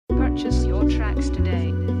Purchase your tracks today.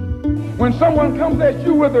 When someone comes at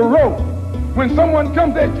you with a rope, when someone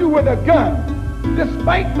comes at you with a gun,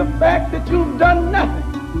 despite the fact that you've done nothing,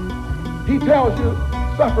 he tells you,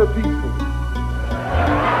 suffer peacefully.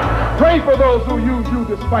 Pray for those who use you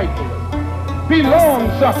despitefully. Be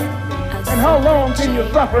long-suffering. And how long can you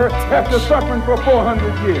suffer after suffering for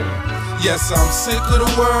 400 years? Yes, I'm sick of the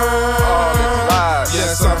world.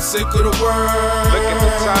 Yes, I'm sick of the world. Look at the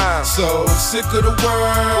time. So sick of the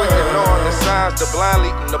world. Quick ignoring the signs, the blind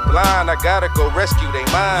leading the blind. I gotta go rescue they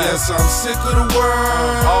minds. Yes, I'm sick of the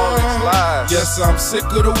world. All these lies. Yes, I'm sick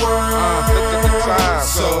of the world. Look at the time.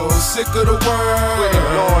 So sick of the world. Quit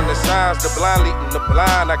ignoring the signs, the blind leading the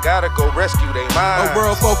blind. I gotta go rescue they minds. A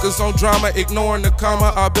world focused on drama, ignoring the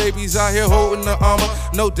karma. Our babies out here holding the armor.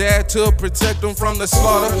 No dad to protect them from the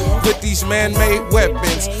slaughter. With these man-made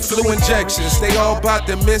weapons, flu injections, they all about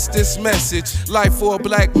to miss this message. Life for a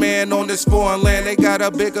black man on this foreign land. They got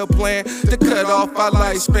a bigger plan to cut off our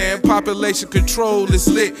lifespan. Population control is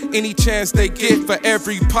lit. Any chance they get for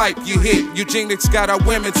every pipe you hit. Eugenics got our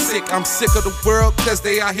women sick. I'm sick of the world cause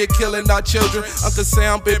they out here killing our children. Uncle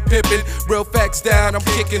Sam been pimping, real facts down. I'm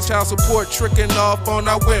kicking child support, tricking off on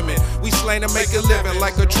our women. We slain to make a living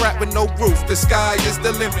like a trap with no roof. The sky is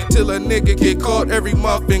the limit till a nigga get caught every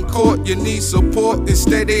month in court. You need support.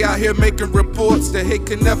 Instead they out here making reports. The hate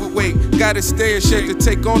can never wait. Gotta stay in shape to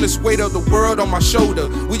take on this weight of the world on my shoulder.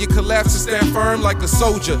 Will you collapse and stand firm like a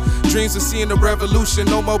soldier? Dreams of seeing the revolution.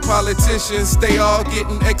 No more politicians. They all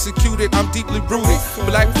getting executed. I'm deeply rooted.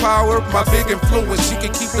 Black power, my big influence. You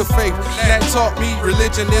can keep the faith. That taught me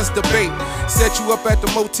religion is debate. Set you up at the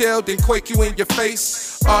motel, then quake you in your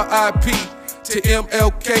face. R.I.P. to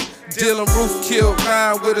MLK. Dylan Roof killed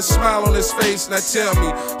 9 with a smile on his face. Now tell me,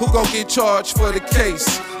 who gon' get charged for the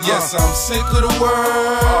case? Yes, I'm sick of the world.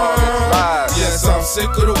 Yes, I'm sick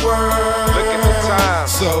of the world. Look at the time.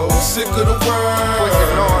 So sick of the world. Quick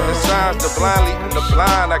ignoring the signs, the blind leading the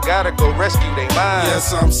blind. I gotta go rescue they minds.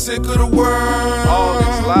 Yes, I'm sick of the world. All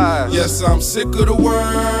these lies. Yes, I'm sick of the world.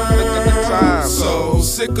 Look at the time. So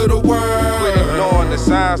sick of the world. Quit ignoring the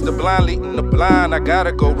signs, the blind leading the blind. I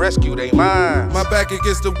gotta go rescue they minds. My back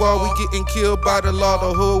against the wall, we getting killed by the law.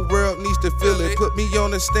 The whole world needs to feel it. Put me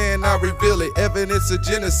on the stand, I reveal it. Evidence of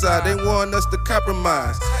genocide, they want us to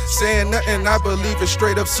compromise. Saying nothing, I believe it's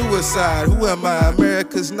straight up suicide. Who am I?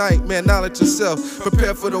 America's nightmare, knowledge of self.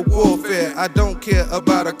 Prepare for the warfare, I don't care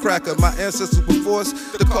about a cracker. My ancestors were forced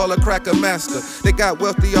to call a cracker master. They got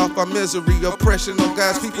wealthy off our misery, oppression on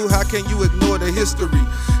God's people. How can you ignore the history?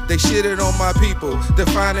 They shitted on my people,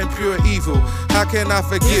 defining pure evil. How can I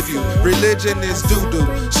forgive you? Religion is doo-doo.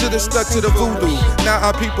 Should've stuck to the voodoo. Now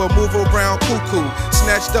our people move around cuckoo.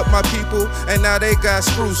 Snatched up my people, and now they got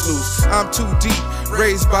screws loose. I'm too deep,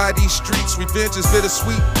 raised by these streets. Revenge is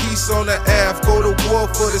bittersweet, peace on the Ave. Go to war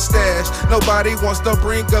for the stash. Nobody wants to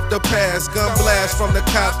bring up the past. Gun blast from the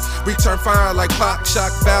cops, return fire like pop.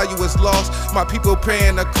 Shock value is lost. My people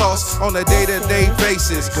paying the cost on a day-to-day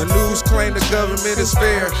basis. The news claim the government is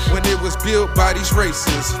fair when it was built by these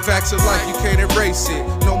races. Facts of life, you can't erase it.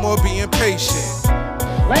 No more being patient.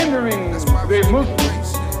 Slandering the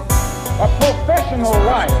Muslims, a professional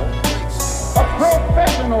liar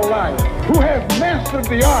who has mastered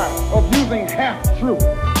the art of using half-truth.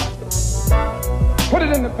 Put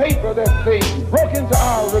it in the paper that they broke into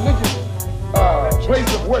our religious place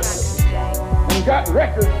of worship and got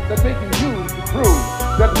records that they can use to prove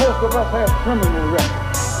that most of us have criminal records.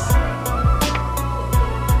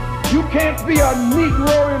 You can't be a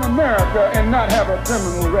Negro in America and not have a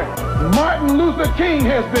criminal record. Martin Luther King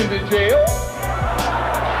has been to jail.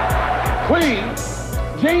 Please,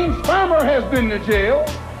 James Farmer has been to jail.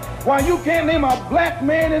 Why, you can't name a black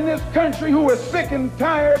man in this country who is sick and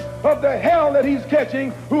tired of the hell that he's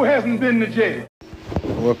catching who hasn't been to jail.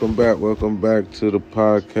 Welcome back to the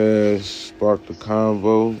podcast, Spark the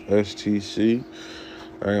Convo, STC.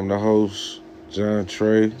 I am the host,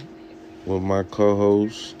 JonTre, with my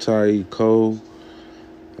co-hosts, Ty Cole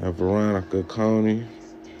and Veronica Coney,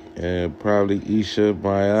 and probably Isha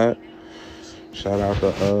MAAT. Shout out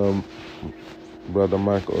to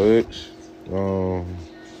BruthaMikeX.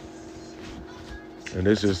 And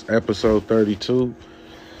this is episode 32.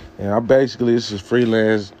 And this is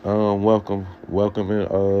freelance welcoming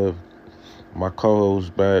my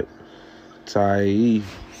co-host back, Ty. You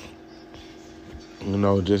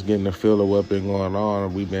know, just getting the feel of what's been going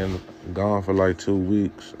on. We've been gone for like 2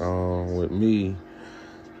 weeks with me.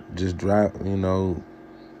 Just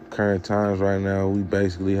current times right now, we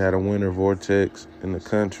basically had a winter vortex in the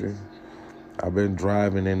country. I've been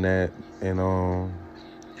driving in that and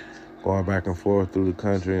going back and forth through the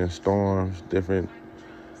country in storms, different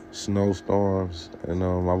snowstorms, and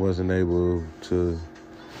I wasn't able to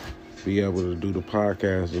do the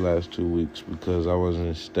podcast the last 2 weeks because I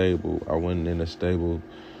wasn't stable. I wasn't in a stable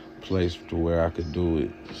place to where I could do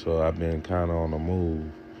it. So I've been kind of on the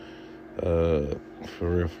move,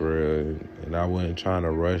 for real. And I wasn't trying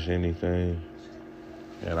to rush anything.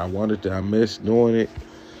 And I missed doing it,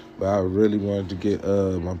 but I really wanted to get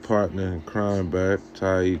my partner in crime back,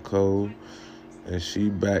 Ty Cole, and she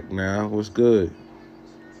back now. What's good?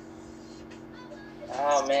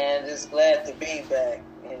 Oh man, just glad to be back.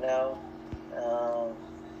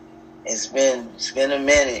 It's been a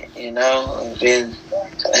minute. I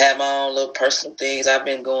had my own little personal things I've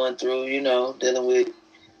been going through. Dealing with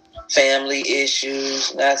family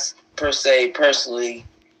issues, not per se personally,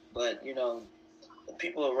 but the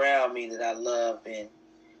people around me that I love been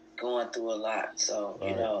going through a lot. So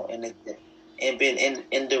and it been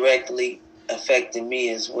indirectly affecting me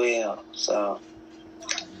as well. So,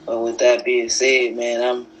 but with that being said, man,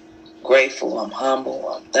 I'm grateful, I'm humble,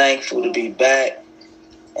 I'm thankful to be back.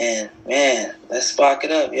 And man, let's spark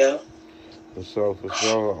it up, yo. For sure.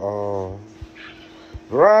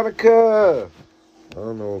 Veronica! I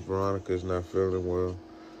don't know if Veronica's not feeling well.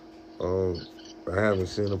 I haven't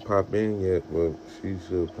seen her pop in yet, but she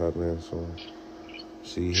should pop in soon.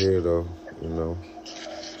 She here though,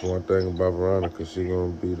 One thing about Veronica, she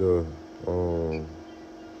gonna be there.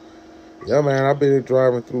 Yeah, man, I've been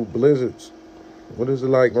driving through blizzards. What is it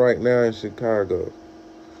like right now in Chicago?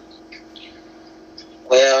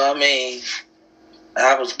 Well,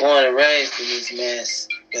 I was born and raised in this mess,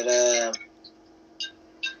 but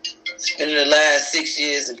spending the last 6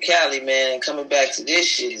 years in Cali, man, and coming back to this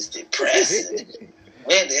shit is depressing.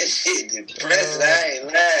 Man, that shit depressing. I ain't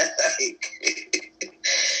lying.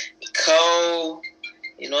 Cold.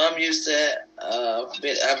 I'm used to.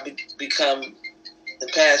 I've become. The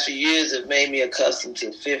past few years have made me accustomed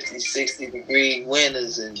to 50, 60-degree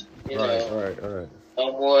winters, and right.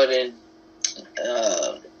 No more than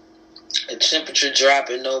a temperature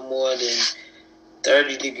dropping no more than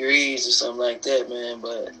 30 degrees or something like that, man.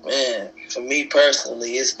 But man, for me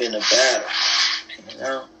personally, it's been a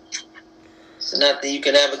battle. It's nothing you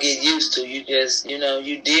can ever get used to. You just, you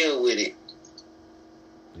deal with it.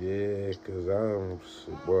 Yeah, because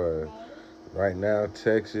right now,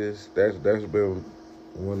 Texas, that's been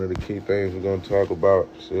one of the key things we're going to talk about.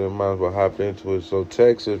 So I might as well hop into it. So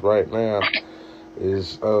Texas right now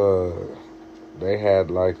is, they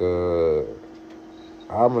had like I'm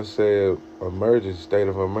going to say state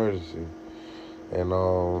of emergency. And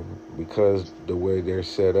because the way they're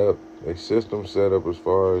set up, their system set up as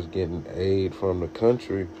far as getting aid from the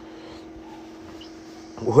country,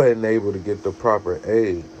 wasn't able to get the proper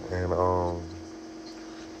aid. And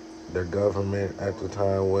the government at the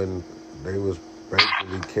time they was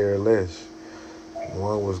basically careless.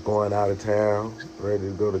 One was going out of town, ready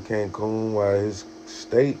to go to Cancun, while his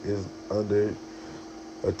state is under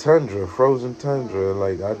a tundra, frozen tundra.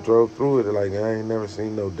 Like, I drove through it, like, I ain't never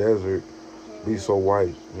seen no desert be so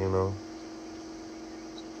white,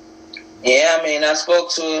 Yeah, I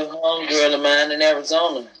spoke to a homegirl of mine in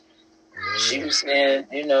Arizona. Yeah. She was saying,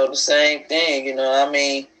 the same thing, in my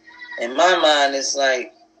mind, it's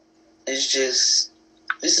like, it's just,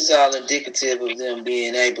 this is all indicative of them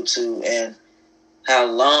being able to, and how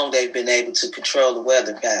long they've been able to control the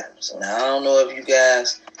weather patterns. Now, I don't know if you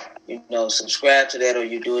guys, subscribe to that or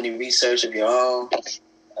you do any research of your own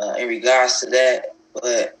in regards to that.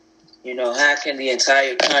 But, how can the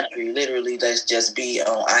entire country literally just be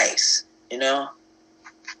on ice,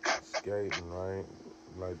 Skating, right?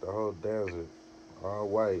 Like the whole desert. All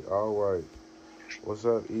white. What's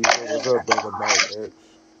up, Isha? What's up, BruthaMikeX?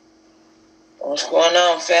 What's going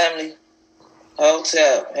on, family?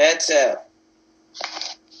 Hotel, heads up.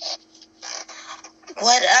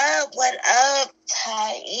 What up,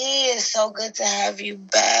 Ty? It's so good to have you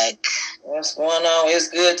back. What's going on? It's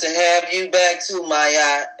good to have you back too,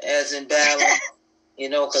 Maya, as in balance.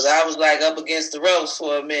 Because I was like up against the ropes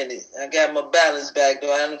for a minute. I got my balance back,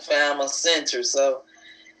 though. I done found my center, so.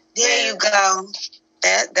 There you go.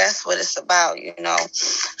 That's what it's about,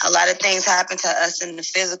 A lot of things happen to us in the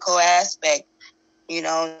physical aspect,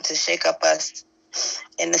 to shake up us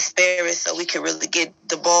in the spirit so we can really get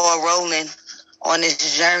the ball rolling on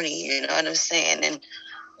this journey, you know what I'm saying? And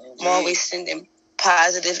I'm always sending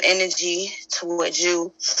positive energy towards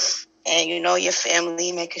you and, your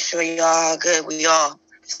family, making sure y'all are good. We all.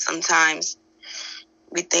 Sometimes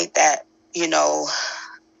we think that, the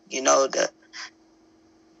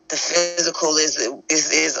physical is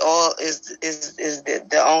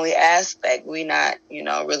the only aspect. We not,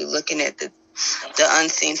 really looking at the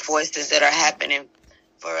unseen forces that are happening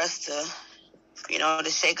for us to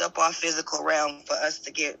shake up our physical realm for us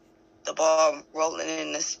to get the ball rolling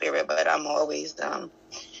in the spirit. But I'm always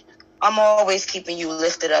keeping you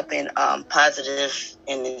lifted up in positive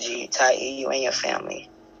energy, Tai, you and your family.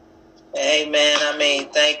 Hey, man, I mean,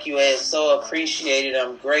 thank you. It's so appreciated.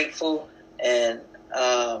 I'm grateful and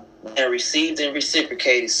received and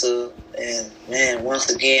reciprocated, so. And, man, once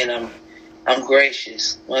again, I'm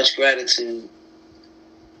gracious. Much gratitude.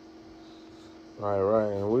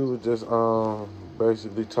 Right. And we were just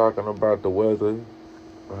basically talking about the weather,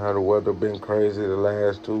 how the weather been crazy the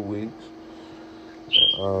last 2 weeks.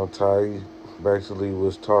 Ty basically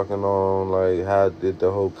was talking on, like, how did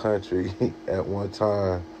the whole country at one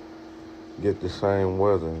time get the same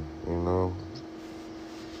weather,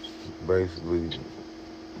 Basically,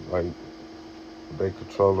 like, they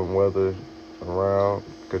controlling weather around,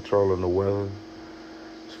 controlling the weather.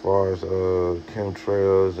 As far as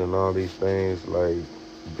chemtrails and all these things, like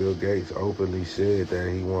Bill Gates openly said that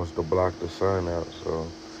he wants to block the sun out. So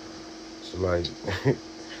it's like,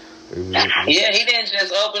 yeah, he didn't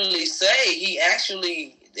just openly say. He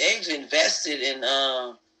actually they've invested in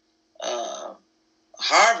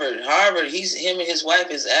Harvard. Him and his wife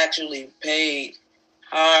has actually paid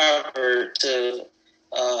Harvard to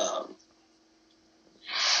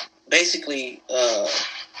basically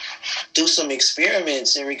do some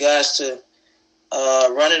experiments in regards to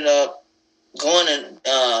going and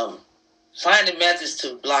finding methods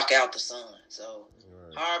to block out the sun. So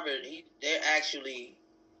right. Harvard, they're actually,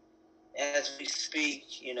 as we speak,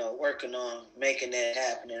 working on making that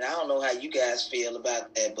happen. And I don't know how you guys feel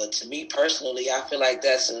about that, but to me personally, I feel like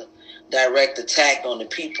that's a direct attack on the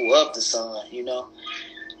people of the sun,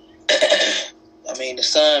 I mean, the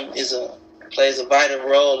sun plays a vital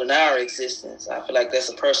role in our existence. I feel like that's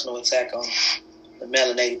a personal attack on the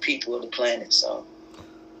melanated people of the planet. So,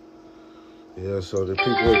 yeah. So the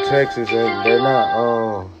people of Texas, they're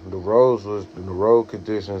not the road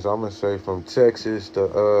conditions. I'm gonna say from Texas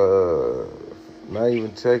to not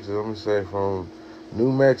even Texas. I'm gonna say from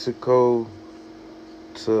New Mexico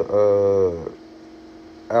to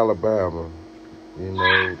Alabama. It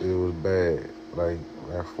was bad. Like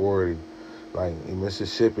at 40. Like in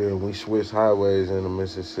Mississippi, and we switched highways in the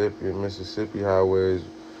Mississippi highways,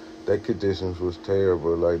 their conditions was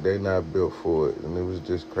terrible. Like they not built for it, and it was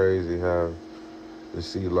just crazy how to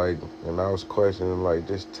see, like, and I was questioning, like,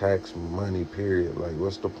 this tax money period. Like,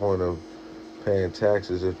 what's the point of paying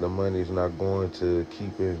taxes if the money's not going to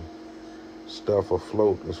keeping stuff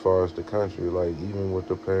afloat as far as the country? Like, even with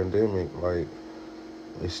the pandemic, like,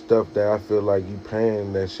 it's stuff that I feel like you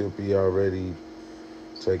paying that should be already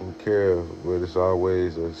taken care of, but it's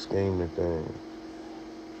always a scheming thing.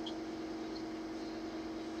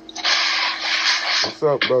 What's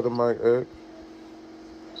up, Brother Mike X?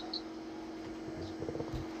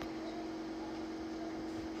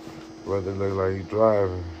 Brother look like he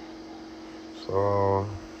driving. So,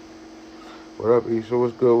 what up, Isha?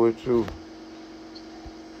 What's good with you?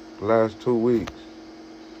 Last 2 weeks.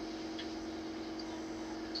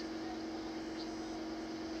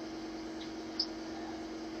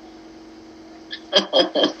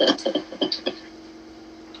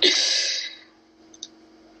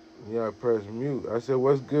 Yeah, I pressed mute. I said,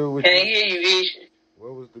 what's good with you? Can't hear you, Isha.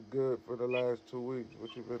 What was the good for the last 2 weeks?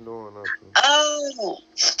 What you been doing up to?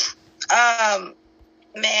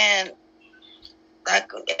 Man,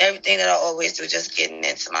 like everything that I always do, just getting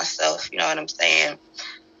into myself, you know what I'm saying?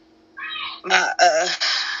 My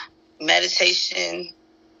meditation,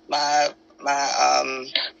 my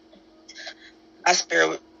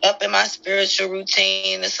spirit, up in my spiritual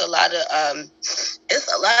routine. It's a lot of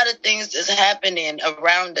things that's happening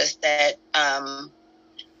around us that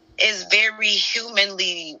is very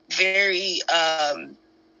humanly, very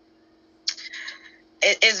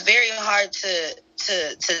it's very hard to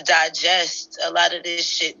digest a lot of this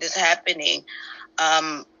shit that's happening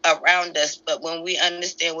around us. But when we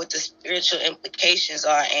understand what the spiritual implications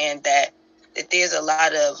are, and that there's a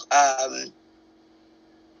lot of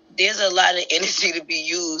energy to be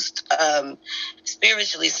used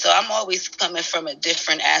spiritually. So I'm always coming from a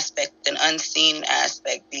different aspect, an unseen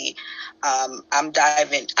aspect. I'm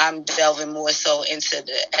delving more so into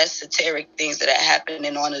the esoteric things that are happening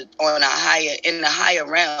in the higher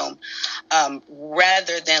realm,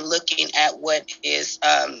 rather than looking at what is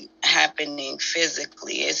happening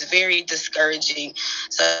physically. It's very discouraging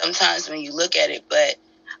sometimes when you look at it, but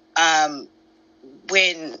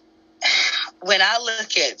when I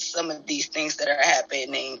look at some of these things that are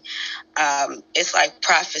happening, it's like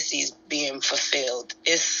prophecies being fulfilled.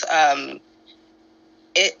 It's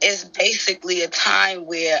basically a time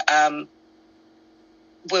where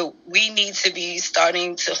we need to be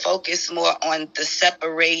starting to focus more on the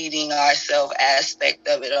separating ourselves aspect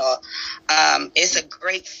of it all. It's a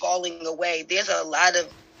great falling away. There's a lot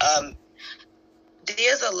of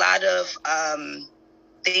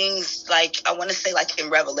things, like, I want to say, like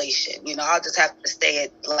in Revelation, I'll just have to say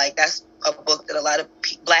it, like, that's a book that a lot of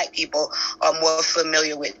Black people are more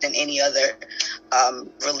familiar with than any other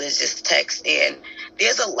religious text. And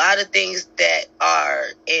there's a lot of things that are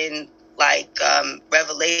in, like,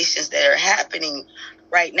 revelations that are happening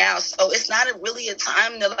right now. So it's not really a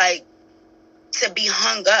time to be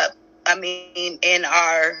hung up. I mean, in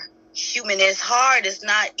our humanist heart, it's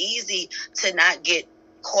not easy to not get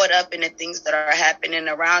caught up in the things that are happening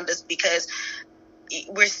around us, because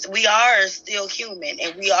we are still human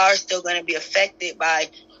and we are still going to be affected by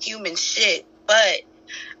human shit. But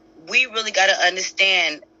we really got to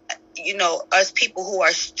understand, us people who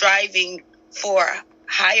are striving for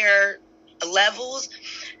higher levels,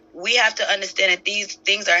 we have to understand that these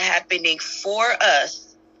things are happening for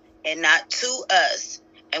us and not to us,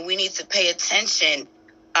 and we need to pay attention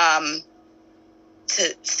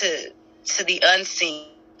to the unseen,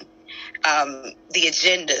 the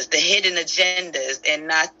agendas, the hidden agendas, and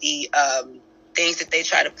not the things that they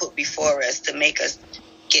try to put before us to make us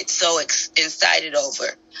get so excited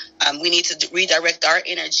over. We need to redirect our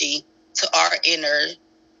energy to our inner,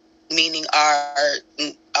 meaning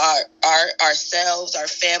ourselves, our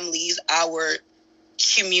families, our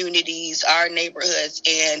communities, our neighborhoods,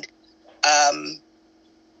 and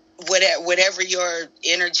whatever your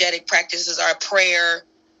energetic practices are, prayer,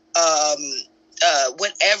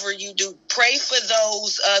 whatever you do, pray for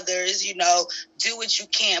those others, do what you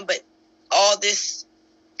can. But all this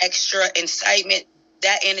extra incitement,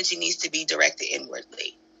 that energy needs to be directed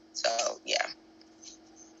inwardly. So, yeah.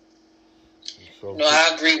 No,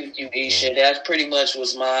 I agree with you, Isha. That pretty much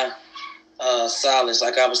was my solace.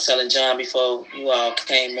 Like I was telling John before you all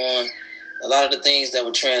came on, a lot of the things that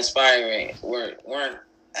were transpiring weren't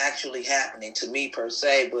actually happening to me per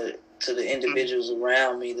se, but to the individuals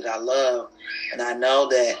around me that I love. And I know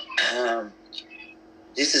that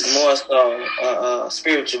this is more so a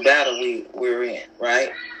spiritual battle we're in,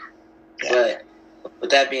 right? Yeah. But with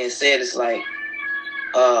that being said, it's like,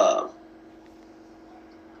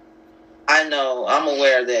 I'm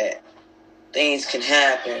aware that things can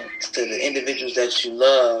happen to the individuals that you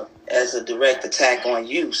love as a direct attack on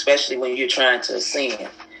you, especially when you're trying to ascend,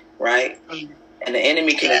 right? And the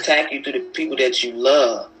enemy can attack you through the people that you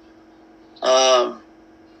love.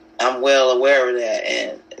 I'm well aware of that,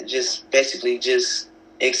 and just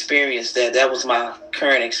experienced that. That was my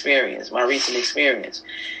current experience, my recent experience,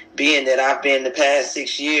 being that I've been the past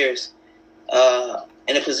 6 years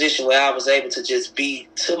in a position where I was able to just be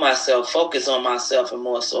to myself, focus on myself, and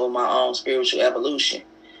more so my own spiritual evolution.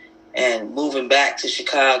 And moving back to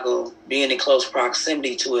Chicago, being in close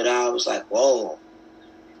proximity to it, I was like, whoa,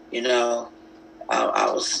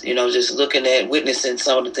 I was, just looking at, witnessing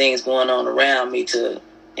some of the things going on around me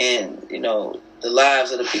and the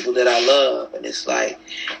lives of the people that I love. And it's like,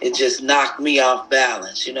 it just knocked me off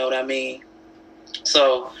balance. You know what I mean?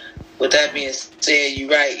 So with that being said, you're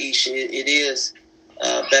right, Isha. It is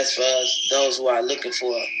best for us, those who are looking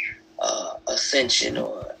for ascension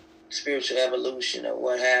or spiritual evolution or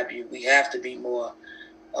what have you. We have to be more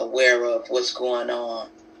aware of what's going on,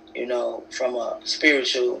 from a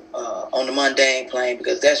spiritual, on the mundane plane,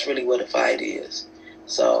 because that's really what the fight is.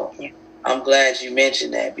 So I'm glad you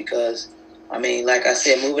mentioned that, because, like I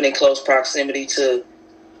said, moving in close proximity to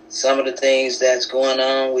some of the things that's going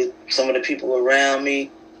on with some of the people around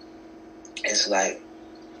me, it's like,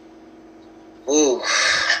 ooh,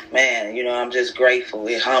 man, I'm just grateful.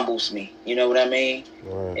 It humbles me. You know what I mean?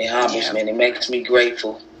 Right. It humbles me, and it makes me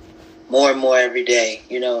grateful more and more every day,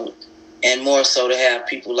 and more so to have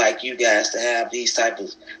people like you guys to have these type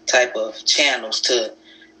of channels to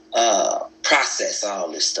process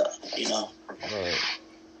all this stuff, Right.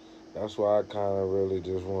 That's why I kind of really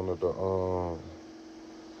just wanted to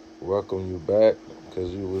welcome you back,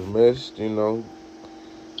 because you was missed,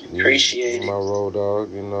 Appreciate it. My road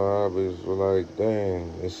dog, I was like,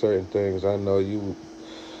 dang, there's certain things I know you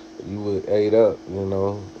would ate up,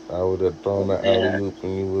 I would have thrown the alley-oop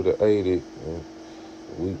and you would have ate it. And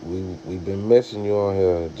we've been missing you on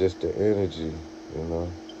here, just the energy,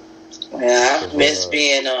 Yeah, I miss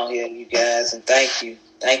being on here, you guys, and thank you.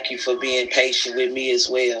 Thank you for being patient with me as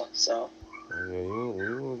well. So. Yeah,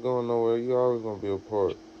 you ain't going nowhere. You always gonna be a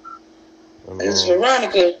part. Is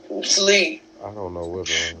Veronica asleep? I don't know what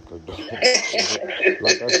Veronica doing.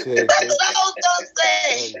 Like I said,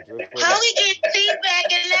 how we get feedback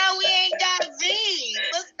and now we ain't got V?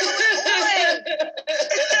 What's going on?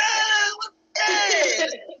 What's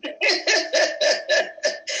good?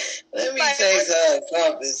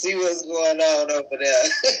 see what's going on over there.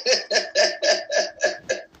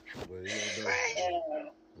 But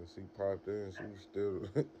she popped in. She was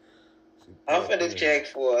still. I'm finna check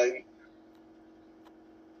for you.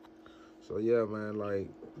 So yeah, man, like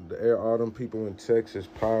all them people in Texas,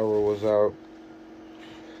 power was out,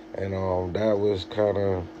 and that was kind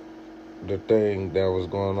of the thing that was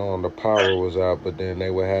going on. The power was out, but then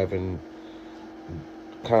they were having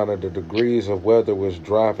kind of the degrees of weather was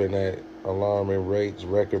dropping at alarming rates,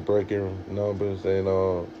 record-breaking numbers,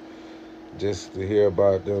 and just to hear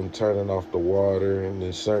about them turning off the water, and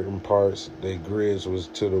in certain parts, their grids was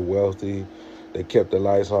to the wealthy. They kept the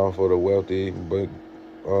lights on for the wealthy, but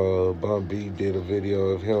Bun B did a video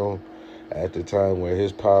of him at the time where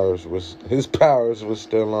his powers was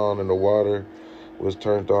still on and the water was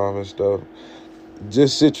turned off and stuff.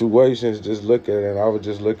 Just situations, just look at it. I was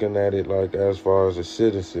just looking at it like as far as a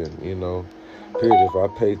citizen, period. If I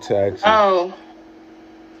pay taxes. Oh.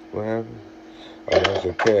 What happened? Oh, that's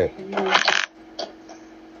a cat.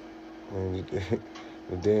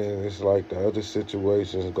 And then it's like the other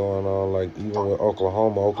situations going on, like even with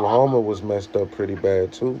Oklahoma. Oklahoma was messed up pretty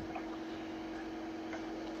bad too.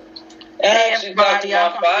 Actually, got to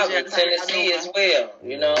my father in Tennessee as well,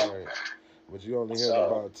 Right. But you only hear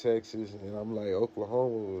about Texas, and I'm like,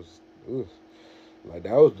 Oklahoma was, like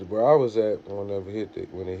that was where I was at when it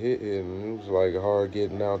hit, and it was like hard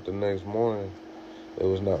getting out the next morning. It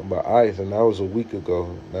was nothing but ice, and that was a week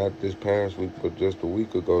ago, not this past week, but just a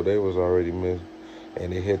week ago. They was already missed,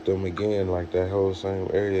 and it hit them again, like that whole same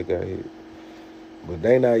area got hit. But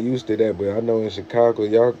they not used to that. But I know in Chicago,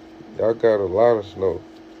 y'all got a lot of snow.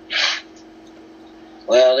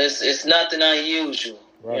 Well, it's nothing unusual.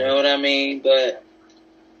 Right. You know what I mean? But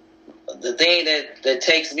the thing that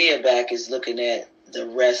takes me aback is looking at the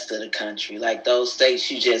rest of the country, like those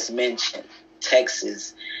states you just mentioned,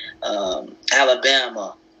 Texas,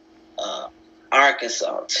 Alabama,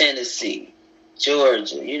 Arkansas, Tennessee,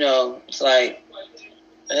 Georgia. It's like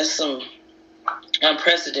there's some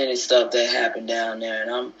unprecedented stuff that happened down there,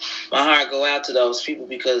 and my heart go out to those people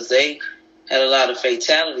because they had a lot of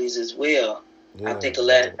fatalities as well. Yeah, I think the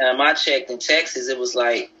last time I checked in Texas, it was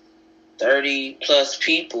like 30 plus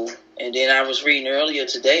people. And then I was reading earlier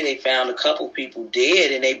today, they found a couple people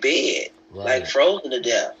dead in their bed, like frozen to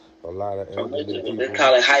death. A lot of elderly people. They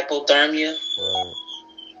call it hypothermia. Right.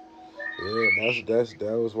 Yeah,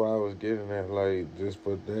 that was why I was getting at, like, just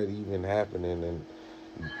for that even happening. And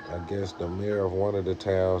I guess the mayor of one of the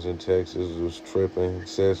towns in Texas was tripping,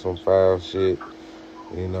 said some foul shit.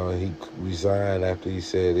 He resigned after he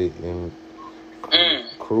said it, and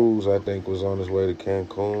Cruz, I think, was on his way to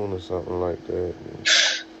Cancun or something like that. And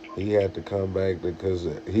he had to come back because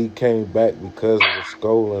he came back because of the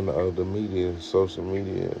scolding of the media, social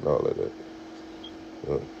media, and all of that.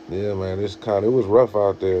 But yeah, man, it was rough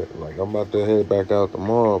out there. Like, I'm about to head back out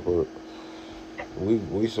tomorrow, but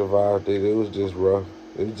we survived it. It was just rough.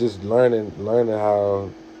 It was just learning how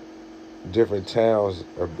different towns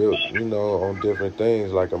are built, on different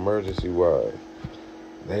things, like emergency-wise.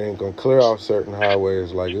 They ain't gonna clear off certain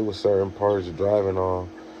highways. Like, it was certain parts driving on.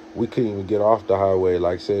 We couldn't even get off the highway.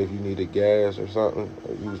 Like, say if you needed gas or something,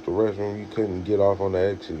 or used the restroom, you couldn't get off on the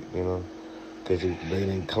exit, because they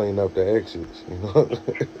didn't clean up the exits,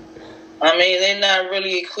 I mean, they're not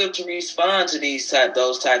really equipped to respond to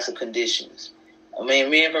those types of conditions. I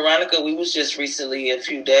mean, me and Veronica, we was just recently, a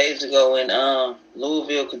few days ago, in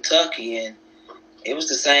Louisville, Kentucky, and it was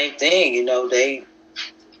the same thing. They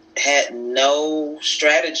had no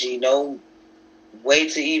strategy, no way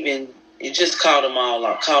to even. It just caught them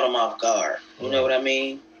off guard. You know what I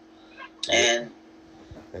mean? And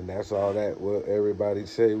that's all that. What everybody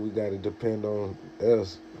say, we got to depend on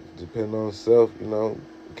us, depend on self.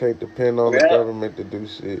 Can't depend on the government to do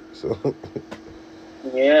shit. So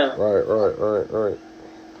yeah. Right.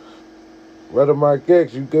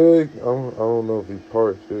 BruthaMikeX, you good? I don't know if he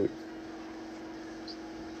parked it.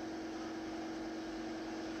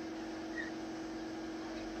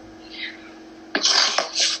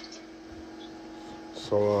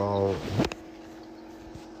 So,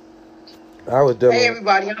 I was definitely... Hey,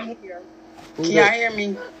 everybody, I'm here. Can y'all hear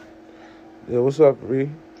me? Yeah, what's up, Ree?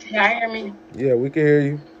 Can y'all hear me? Yeah, we can hear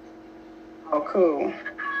you. Oh, cool.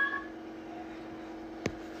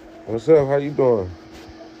 What's up? How you doing?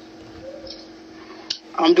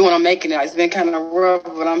 I'm making it. It's been kind of rough,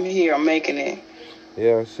 but I'm here. I'm making it.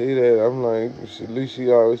 Yeah, I see that. I'm like, at least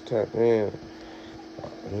you always tap in.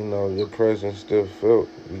 Your presence still felt.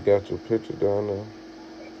 You got your picture down there.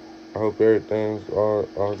 I hope everything's all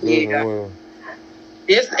good and well.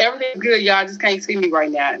 Everything's good, y'all. Just can't see me right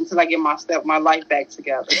now until I get my life back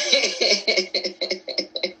together.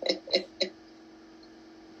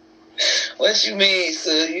 What you mean,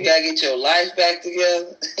 sir? You gotta get your life back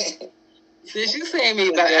together. Since you saying me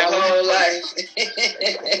about your whole life.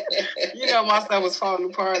 You know my stuff was falling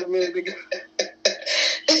apart a minute ago.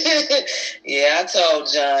 Yeah, I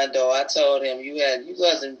told John though. I told him you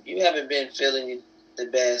haven't been feeling the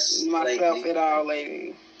best myself lately. At all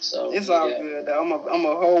lately. So it's all good though. I'm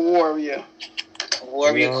a whole warrior.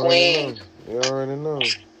 Warrior queen. You already know.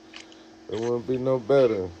 It wouldn't be no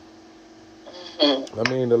better. Mm-hmm. I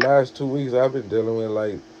mean, the last 2 weeks I've been dealing with,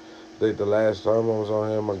 like, the last time I was on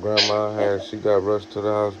here, my grandma she got rushed to the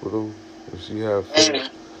hospital. She had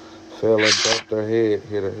fell and bumped her head,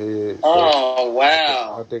 hit her head. So oh,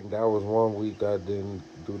 wow. I think that was 1 week I didn't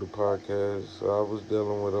do the podcast. So I was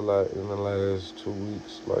dealing with a lot in the last 2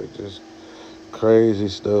 weeks, like just crazy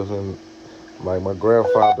stuff. And like my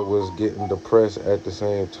grandfather was getting depressed at the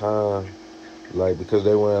same time, like because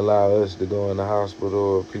they wouldn't allow us to go in the hospital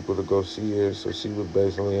or people to go see her. So she was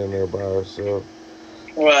basically in there by herself.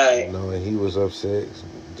 Right. You know, and he was upset,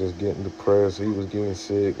 just getting depressed. He was getting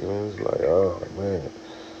sick, and it was like, oh man.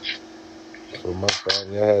 So my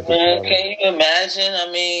family, I had to. Can you imagine?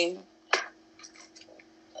 I mean,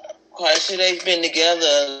 quite sure they've been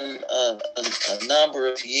together a number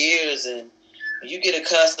of years, and you get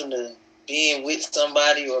accustomed to being with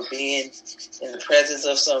somebody or being in the presence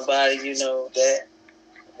of somebody, you know, that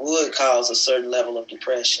would cause a certain level of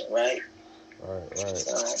depression, right? Right.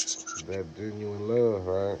 That genuine love,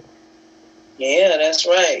 right? Yeah, that's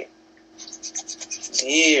right.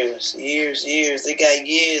 Years. They got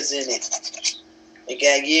years in it. They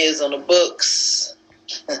got years on the books.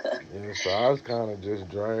 Yeah, so I was kind of just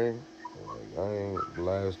drained. Like, the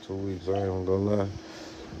last 2 weeks, I ain't even gonna lie.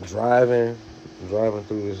 Driving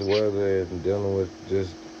through this weather and dealing with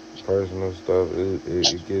just personal stuff,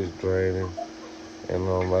 it gets draining. And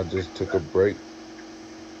I just took a break.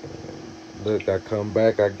 Look, I come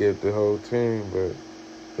back, I get the whole team, but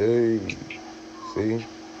hey, see?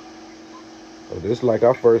 So this like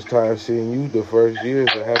our first time seeing you the first year,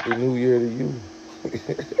 so Happy New Year to you.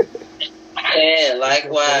 Yeah,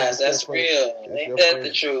 likewise, that's real. Ain't that the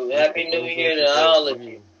truth? Happy New Year to all of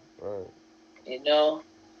you. Right. You know?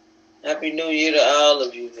 Happy New Year to all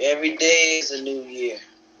of you. Every day is a new year.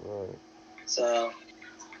 Right. So.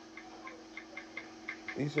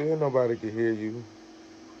 Isha, ain't nobody can hear you.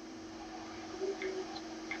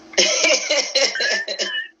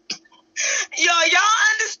 Yo, y'all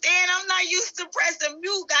understand? I'm not used to pressing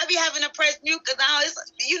mute. I be having to press mute because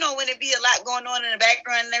when it be a lot going on in the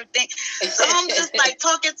background and everything. So I'm just like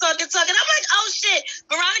talking. I'm like, oh shit,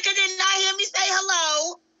 Veronica did not hear me say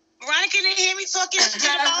hello. Veronica didn't hear me talking shit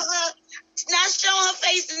about her, not showing her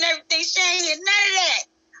face and everything. She ain't hear none of that.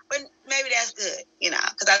 But maybe that's good,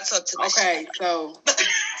 because I talk too much. Okay, so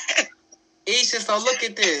Isha, so look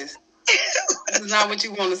at this. This is not what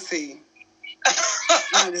you want to see.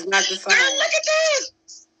 No, it's not the same. Girl, look at this.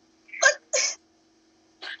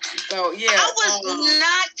 So, yeah. I was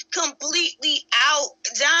not completely out.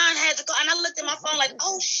 John had to call, and I looked at my phone like,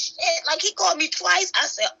 oh, shit. Like, he called me twice. I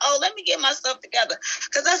said, oh, let me get myself together.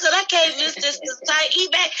 Because I said, I can't miss this tight.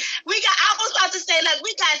 I was about to say, like,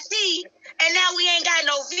 we got T, and now we ain't got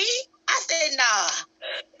no V. I said, nah.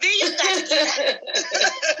 V, you got to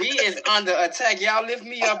V is under attack. Y'all lift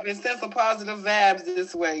me up and send some positive vibes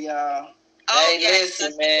this way, y'all. Hey,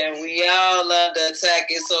 listen, man, we all under attack.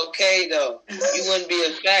 It's okay, though. You wouldn't be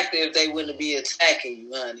effective if they wouldn't be attacking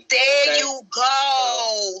you, honey. There you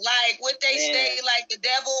go. Like, what they say, like, the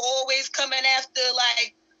devil always coming after,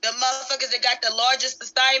 like, the motherfuckers that got the largest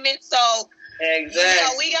assignment. So,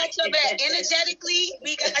 exactly. We got your back. Energetically,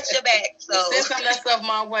 we got your back. So, send some of that stuff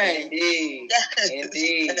my way. Indeed.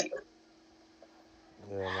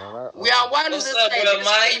 Yeah, man. Why does this say this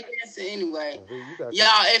Mike? Anyway?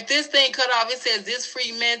 Y'all, if this thing cut off, it says this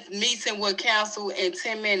free meeting will cancel in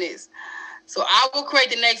 10 minutes. So I will create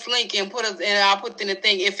the next link and I'll put in the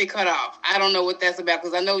thing if it cut off. I don't know what that's about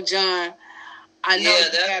because I know John.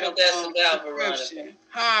 That's what that's about, Veronica.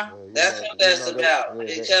 Huh? That's what that's about.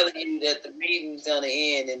 They're telling you that the meeting's gonna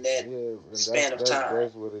end in that span of time.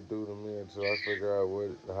 That's what it do to me until I figure out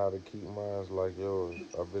how to keep mine like yours.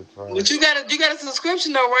 I've been trying. But you got a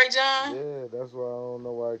subscription though, right, John? Yeah, that's why I don't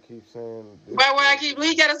know why I keep saying. He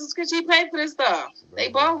got a subscription. He paid for this stuff. They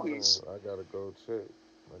bogus. I gotta go check.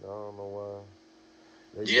 Like I don't know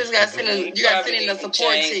why. You just gotta send in a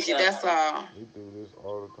support ticket. That's all. We do this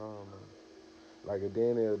all the time, man. Like, and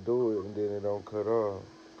then they'll do it, and then it don't cut off.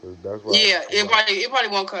 Cause that's why. Yeah, it probably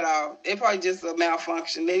won't cut off. It probably just a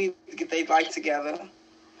malfunction. They need to get their life together.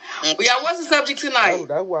 Well, y'all, what's the subject tonight?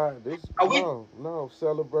 That's why this. No,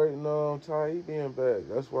 celebrating Ty being back.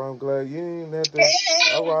 That's why I'm glad you ain't had to.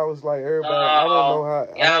 That's why I was like everybody. I don't know how.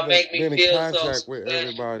 I haven't been in contact with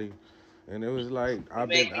everybody, and it was like I've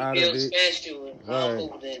been out of it. Special and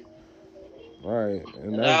humbled and right,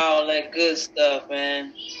 and all that good stuff,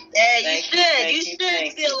 man. Yeah, you should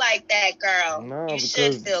feel like that, girl. No, you because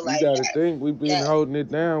should feel like that. You gotta think we've been holding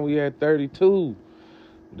it down. We had 32.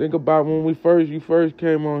 Think about when you first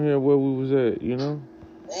came on here, where we was at, you know?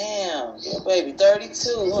 Damn, yeah, baby,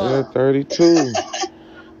 32, huh? Yeah, 32.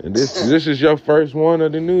 And this is your first one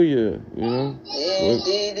of the new year, you know? Yeah,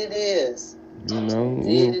 indeed it is. You know?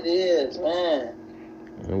 Indeed it is, man.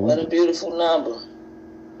 What a beautiful number.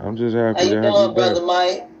 I'm just happy to have you. How you doing, Brother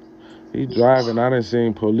Mike? He driving. I done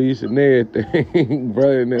seen police and everything,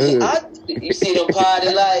 brother. In the hood. You see the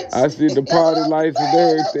party lights? I see the party lights and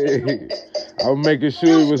everything. I'm making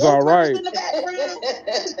sure it was all right.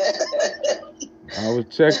 I was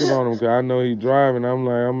checking on him because I know he driving.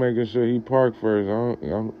 I'm making sure he parked first.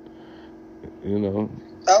 I'm you know.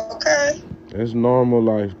 Okay. It's normal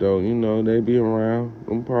life though. You know, they be around.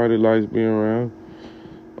 Them party lights be around.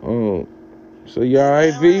 So you all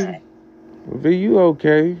right, V? V, you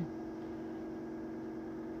okay?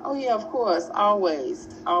 Oh yeah, of course, always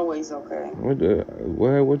okay.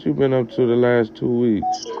 What you been up to the last 2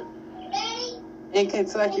 weeks? In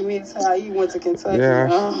Kentucky, me and Ty, you went to Kentucky.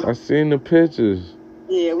 Yeah, I seen the pictures.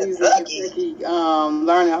 Yeah, we was in Kentucky,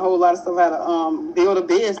 learning a whole lot of stuff how to build a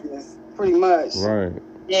business, pretty much. Right.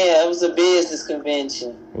 Yeah, it was a business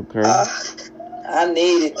convention. Okay. I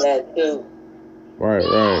needed that too. Right.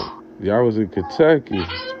 Y'all was in Kentucky.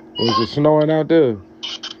 Was it snowing out there?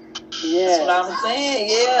 Yeah. That's what I'm saying.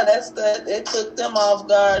 Yeah, it took them off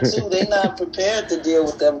guard too. They not prepared to deal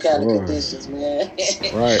with them kind of conditions, man.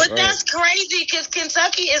 Right. But that's crazy because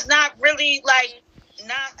Kentucky is not really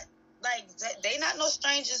they not no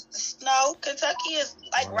strangers to snow. Kentucky is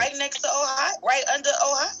right next to Ohio, right under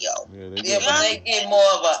Ohio. Yeah, but they get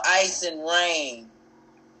more of a ice and rain.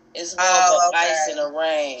 It's more of ice and a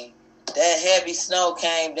rain. That heavy snow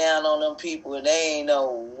came down on them people and they ain't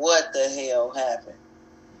know what the hell happened.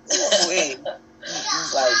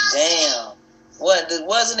 It's like, damn.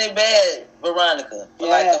 Wasn't it bad, Veronica? For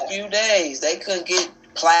like a few days. They couldn't get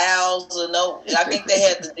plows or no. I think they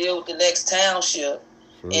had to deal with the next township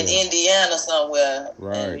in Indiana somewhere.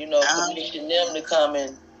 Right. And, commission them to come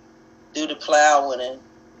and do the plowing and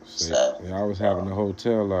stuff. Yeah, I was having a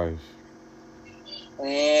hotel life.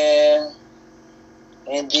 Yeah.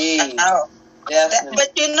 Indeed. Definitely.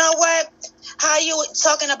 But you know what? How you were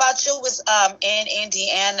talking about you was in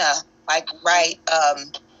Indiana, learning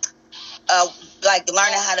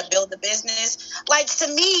how to build a business. Like, to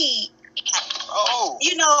me,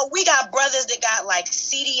 we got brothers that got like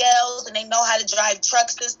CDLs and they know how to drive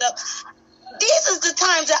trucks and stuff. These is the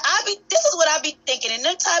times that this is what I be thinking. In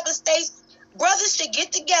them type of states, brothers should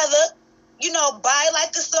get together, buy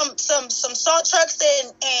like some salt trucks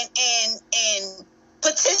and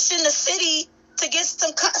petition the city to get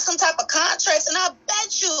some type of contracts. And I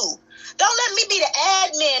bet you, don't let me be the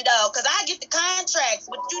admin though, because I get the contracts,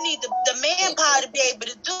 but you need the manpower to be able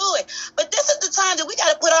to do it. But this is the time that we got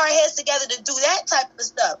to put our heads together to do that type of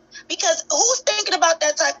stuff. Because who's thinking about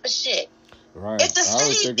that type of shit? Right. If the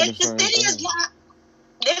city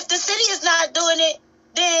is not doing it,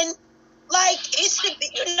 then it should be.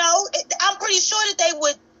 I'm pretty sure that they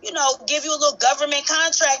would. Give you a little government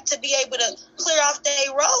contract to be able to clear off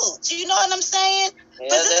their roads. You know what I'm saying? Yeah,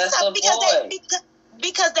 that's the point.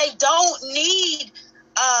 Because they don't need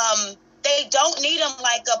them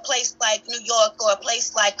like a place like New York or a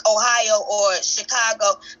place like Ohio or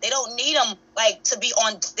Chicago. They don't need them to be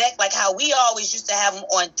on deck like how we always used to have them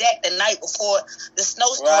on deck the night before the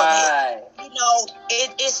snowstorm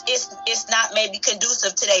hit. It's not maybe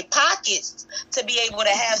conducive to their pockets to be able to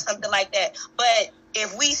have something like that. But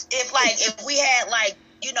if we had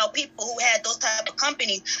people who had those type of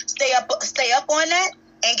companies stay up on that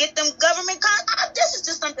and get them government this is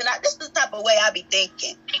just something. This is the type of way I be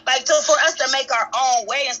thinking. For us to make our own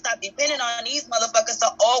way and stop depending on these motherfuckers to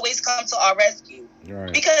always come to our rescue.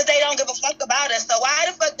 Right. Because they don't give a fuck about us. So why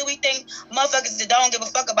the fuck do we think motherfuckers that don't give a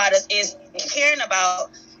fuck about us is caring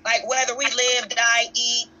about whether we live, die,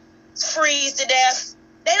 eat, freeze to death?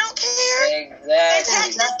 They don't care. Exactly. And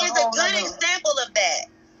Texas is a good example of that.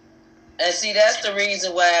 And see, that's the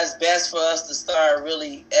reason why it's best for us to start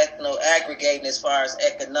really aggregating as far as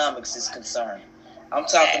economics is concerned. I'm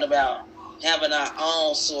talking about having our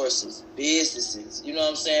own sources, businesses, you know what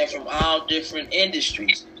I'm saying, from all different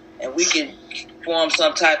industries. And we can form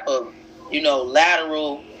some type of,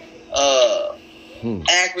 lateral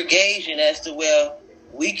aggregation as to where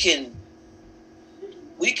we can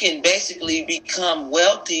basically become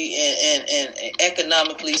wealthy and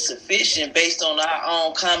economically sufficient based on our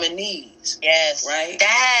own common needs. Yes. Right?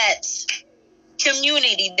 That's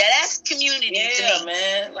community. That's community. Yeah,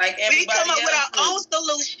 man. Like everybody we come up else with our own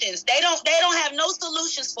solutions. They don't have no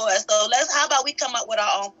solutions for us. So how about we come up with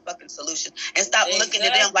our own fucking solutions and stop looking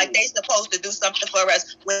at them like they supposed to do something for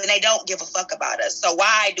us when they don't give a fuck about us. So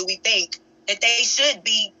why do we think that they should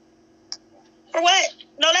be for what?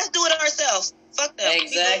 No, let's do it ourselves. Fuck them.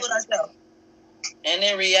 Exactly. We do it ourselves. And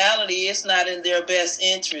in reality, it's not in their best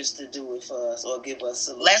interest to do it for us or give us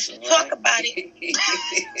solutions. Let's talk about it.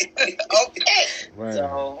 Okay. Right.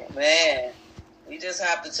 So, man, we just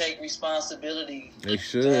have to take responsibility. They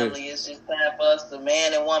should. Family, it's just time for us to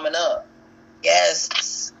man and woman up.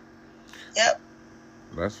 Yes. Yep.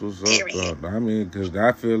 That's what's up, bro. I mean, because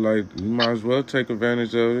I feel like you might as well take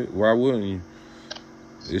advantage of it. Why wouldn't you?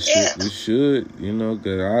 It should, you know,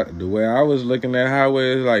 because the way I was looking at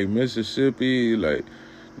highways like Mississippi, like,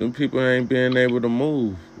 them people ain't being able to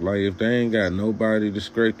move. Like, if they ain't got nobody to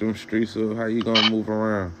scrape them streets up, how you gonna move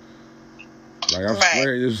around? Like, I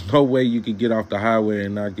swear, there's no way you could get off the highway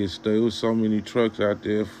and not get stuck. There was so many trucks out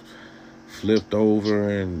there flipped over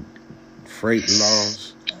and freight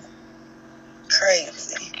loss.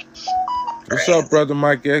 Crazy. What's up, brother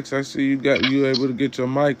MikeX? I see you able to get your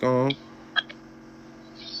mic on.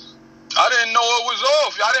 I didn't know it was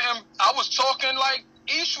off. I was talking like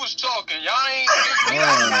Ish was talking. Y'all ain't.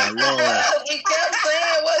 We kept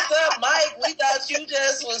saying, "What's up, Mike?" We thought you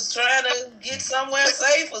just was trying to get somewhere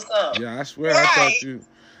safe or something. Yeah, I swear, I thought you.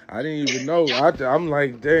 I didn't even know. I'm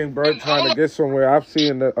like, dang, bro, trying to get somewhere. I've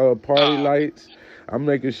seen the party lights. I'm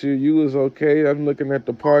making sure you was okay. I'm looking at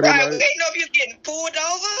the party lights. We didn't know if you was getting pulled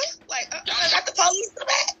over. Like, got the police to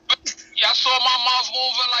that. Y'all saw my mouth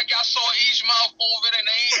moving like y'all saw Ish's mouth moving, and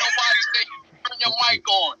ain't nobody say turn your mic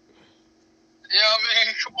on. You know what I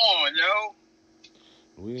mean? Come on, yo.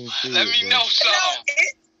 We didn't see Let me know something.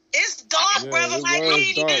 It's dark, brother. Like,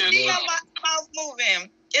 we didn't even see my mouth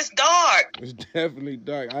moving. It's dark. It's definitely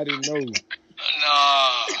dark. I didn't know. Nah,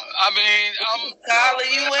 I mean, I'm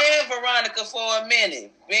calling you and Veronica for a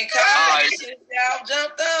minute. Been calling you since y'all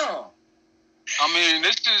jumped on. I mean,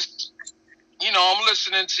 this is, you know, I'm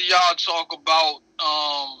listening to y'all talk about,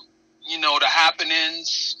 you know, the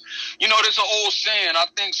happenings. You know, there's an old saying. I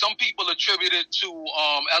think some people attribute it to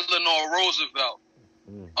Eleanor Roosevelt.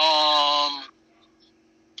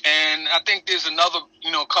 And I think there's another,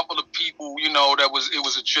 you know, couple of people, you know, it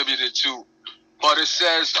was attributed to. But it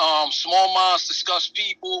says, small minds discuss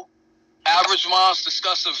people, average minds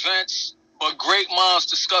discuss events, but great minds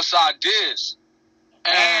discuss ideas.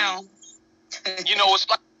 And, you know, it's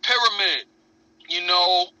like a pyramid. You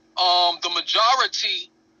know, the majority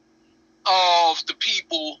of the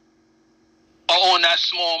people are on that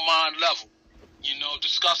small mind level, you know,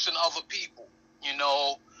 discussing other people, you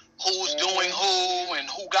know, who's doing who and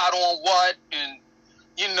who got on what and,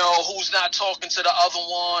 you know, who's not talking to the other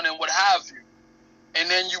one and what have you. And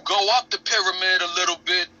then you go up the pyramid a little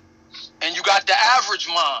bit and you got the average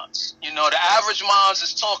minds. You know, the average minds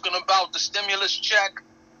is talking about the stimulus check.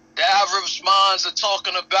 The average minds are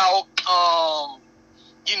talking about,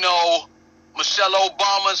 you know, Michelle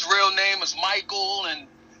Obama's real name is Michael and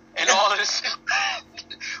all of this,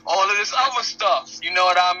 all of this other stuff. You know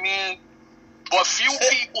what I mean? But few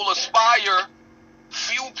people aspire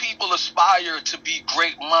to be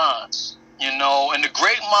great minds, you know, and the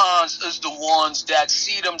great minds is the ones that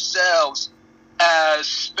see themselves as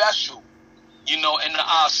special, you know, in the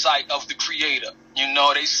eyesight of the Creator. You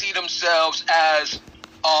know, they see themselves as,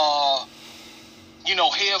 you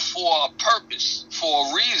know, here for a purpose, for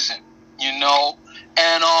a reason, you know,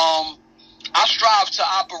 and I strive to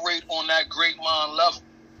operate on that great mind level,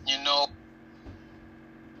 you know.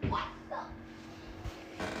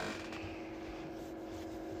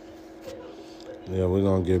 Yeah, we're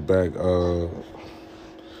going to get back.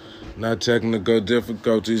 Not technical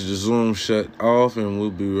difficulties. The Zoom shut off, and we'll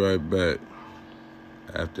be right back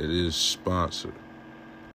after this sponsor.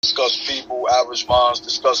 Discuss people, average minds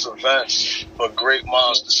discuss events, but great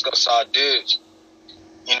minds discuss ideas.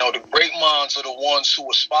 You know, the great minds are the ones who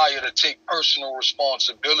aspire to take personal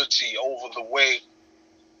responsibility over the way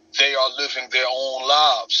they are living their own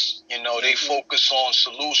lives. You know, they focus on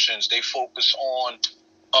solutions. They focus on,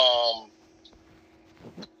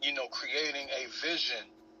 you know, creating a vision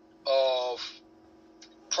of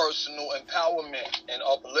personal empowerment and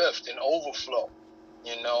uplift and overflow,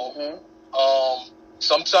 you know.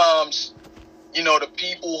 Sometimes, you know, the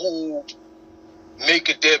people who make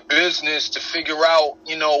it their business to figure out,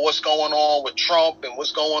 you know, what's going on with Trump and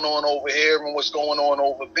what's going on over here and what's going on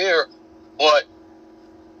over there, but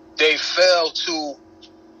they fail to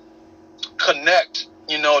connect,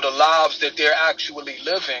 the lives that they're actually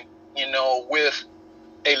living, with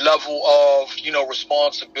a level of,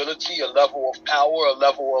 responsibility, a level of power, a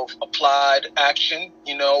level of applied action,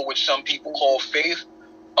 which some people call faith.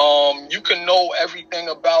 You can know everything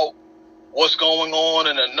about what's going on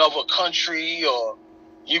in another country, or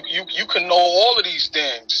you can know all of these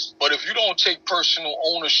things, but if you don't take personal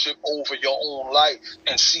ownership over your own life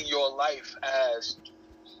and see your life as,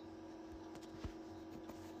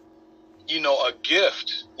 a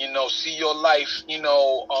gift, see your life,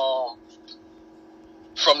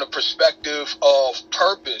 from the perspective of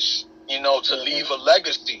purpose, to leave a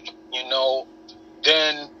legacy,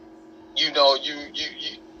 then,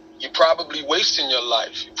 you're probably wasting your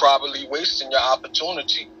life. You're probably wasting your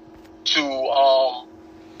opportunity to,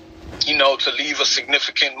 to leave a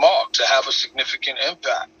significant mark, to have a significant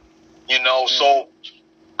impact, So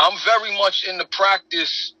I'm very much in the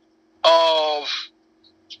practice of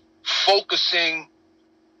focusing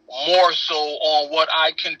more so on what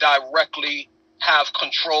I can directly have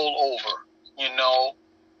control over,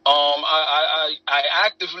 I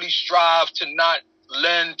actively strive to not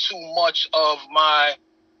lend too much of my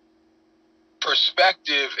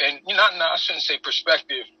perspective, and I shouldn't say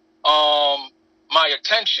perspective, my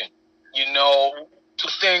attention, to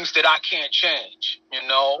things that I can't change,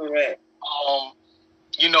 Correct.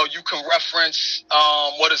 You can reference,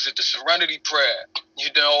 the Serenity Prayer,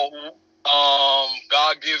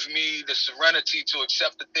 God give me the serenity to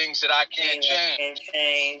accept the things that I can't change.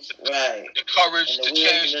 Right. The courage to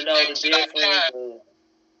change the things that I can.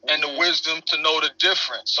 And the wisdom to know the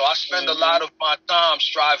difference. So I spend a lot of my time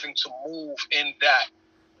striving to move in that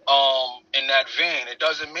vein. It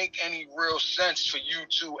doesn't make any real sense for you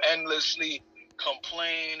to endlessly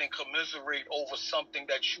complain and commiserate over something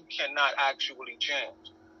that you cannot actually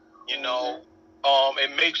change.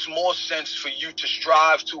 It makes more sense for you to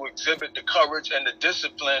strive to exhibit the courage and the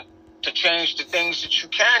discipline to change the things that you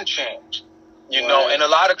can change. And a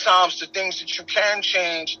lot of times the things that you can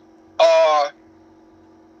change are,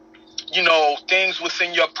 things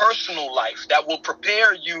within your personal life that will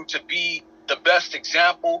prepare you to be the best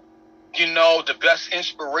example, the best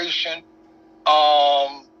inspiration,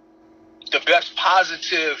 the best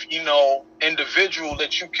positive, individual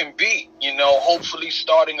that you can be, hopefully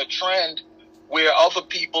starting a trend where other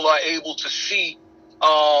people are able to see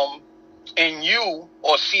in you,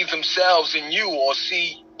 or see themselves in you, or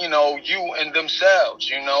see, you in themselves,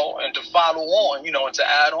 and to follow on, and to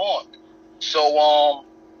add on. So,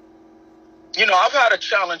 I've had a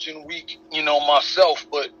challenging week, myself,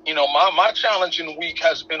 but, my challenging week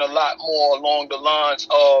has been a lot more along the lines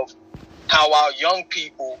of how our young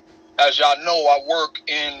people, as y'all know, I work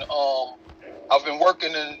in, I've been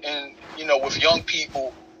working in with young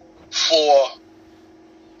people for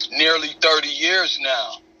nearly 30 years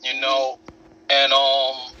now, and,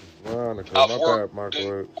 Veronica, I've my worked, bad,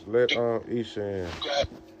 Michael. Let Isha in.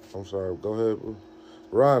 I'm sorry, go ahead.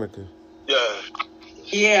 Veronica.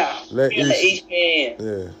 Yeah. Let Isha in.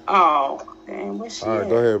 Yeah. Oh, dang, what's she All right, at?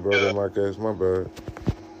 go ahead, BruthaMikeX. My bad.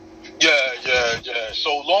 Yeah.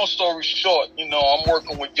 So long story short, I'm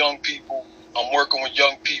working with young people. I'm working with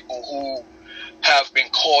young people who have been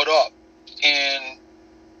caught up in,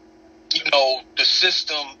 the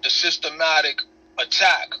systematic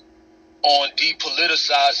attack on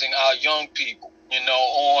depoliticizing our young people,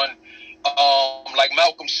 on, like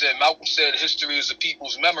Malcolm said, history is a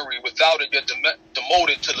people's memory. Without it, you're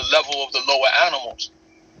demoted to the level of the lower animals.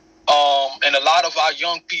 And a lot of our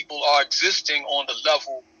young people are existing on the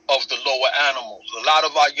level of the lower animals. A lot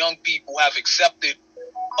of our young people have accepted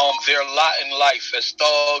their lot in life as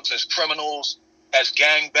thugs, as criminals, as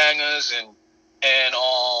gangbangers, and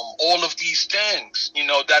all of these things,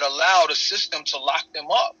 that allow the system to lock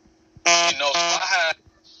them up. So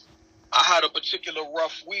I had a particular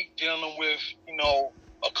rough week dealing with,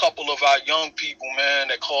 a couple of our young people, man,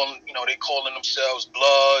 they calling themselves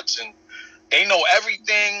Bloods, and they know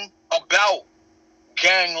everything about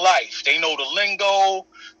gang life. They know the lingo,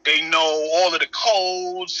 they know all of the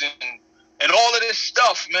codes and all of this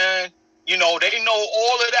stuff, man. They know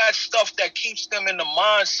all of that stuff that keeps them in the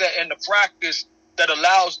mindset and the practice that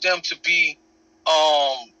allows them to be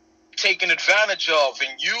taken advantage of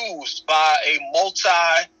and used by a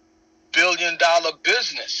multi-billion-dollar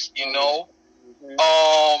business, and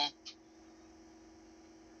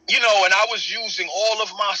I was using all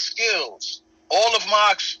of my skills, all of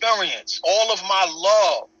my experience, all of my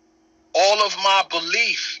love, all of my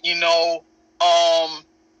belief, in,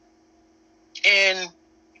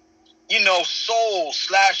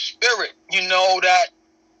 soul/spirit, that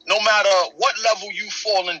no matter what level you've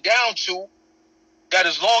fallen down to, that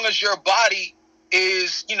as long as your body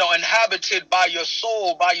is, inhabited by your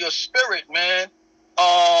soul, by your spirit, man,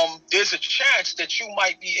 there's a chance that you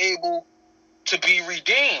might be able to be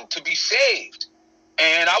redeemed, to be saved.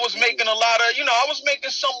 And I was making I was making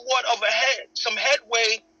somewhat of some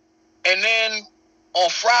headway. And then on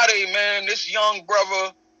Friday, man, this young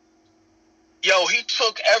brother, he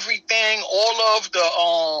took everything, all of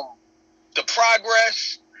the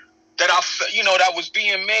progress that that was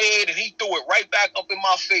being made, and he threw it right back up in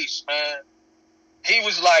my face, man. He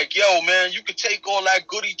was like, yo, man, you could take all that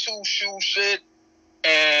goody two-shoe shit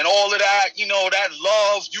and all of that, that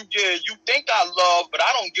love you think I love, but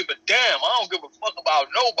I don't give a damn. I don't give a fuck about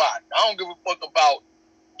nobody. I don't give a fuck about,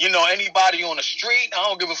 anybody on the street. I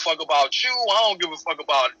don't give a fuck about you. I don't give a fuck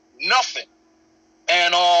about nothing.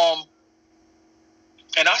 And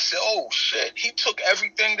I said, oh shit, he took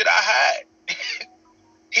everything that I had.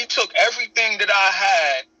 He took everything that I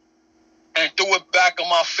had and threw it back on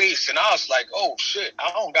my face. And I was like, oh shit,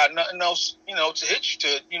 I don't got nothing else, to hit you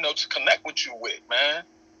to connect with you with, man.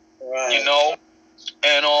 Right.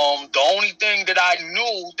 And the only thing that I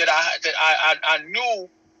knew I knew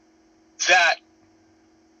that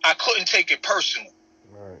I couldn't take it personal.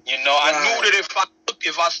 Right. I knew that if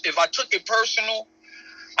I took it personal,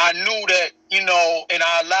 I knew that, and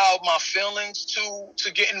I allowed my feelings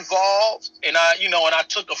to get involved, and I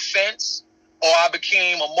took offense, or I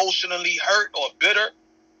became emotionally hurt or bitter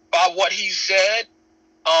by what he said,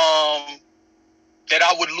 that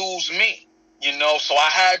I would lose me, so I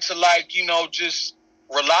had to just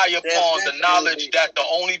rely upon the knowledge that the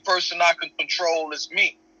only person I can control is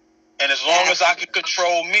me. And as long as I can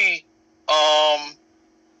control me, I'll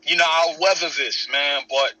weather this, man.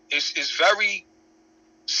 But it's very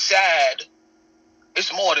sad.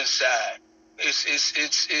 It's more than sad.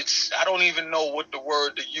 It's I don't even know what the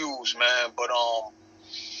word to use, man. But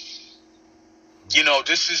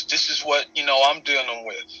this is what I'm dealing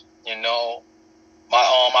with.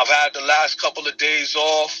 I've had the last couple of days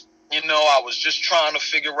off. I was just trying to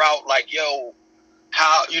figure out,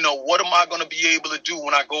 how, what am I going to be able to do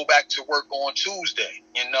when I go back to work on Tuesday?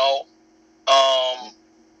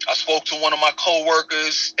 I spoke to one of my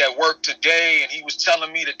coworkers at work today, and he was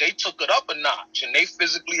telling me that they took it up a notch and they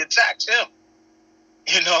physically attacked him.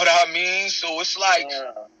 You know what I mean? So it's like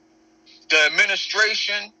the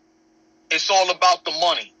administration, it's all about the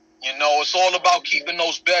money. It's all about keeping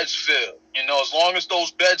those beds filled. As long as those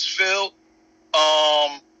beds filled,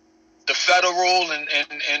 the federal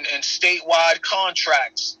and statewide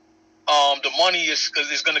contracts, the money is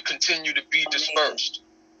going to continue to be dispersed.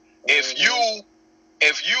 If you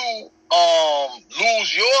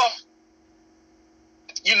lose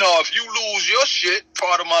your shit,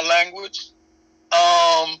 part of my language,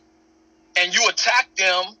 and you attack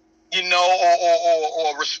them,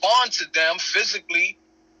 or respond to them physically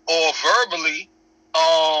or verbally,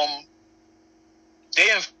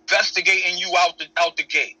 they investigating you out the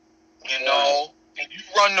gate, and you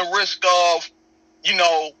run the risk of,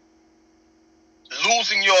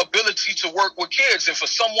 losing your ability to work with kids. And for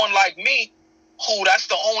someone like me, who that's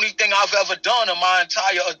the only thing I've ever done in my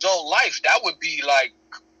entire adult life, that would be like,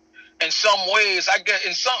 in some ways, I get,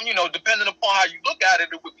 in some, depending upon how you look at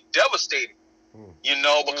it, it would be devastating,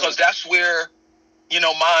 because that's where,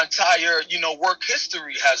 my entire, work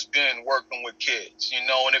history has been working with kids,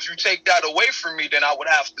 and if you take that away from me, then I would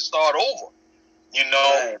have to start over,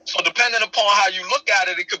 Right. So depending upon how you look at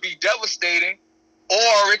it, it could be devastating,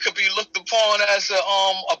 or it could be looked upon as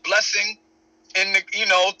a blessing in the,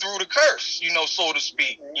 through the curse, so to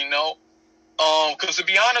speak, because to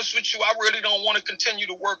be honest with you, I really don't want to continue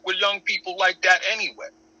to work with young people like that anyway,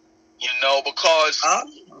 because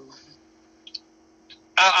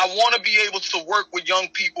I want to be able to work with young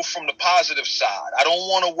people from the positive side. I don't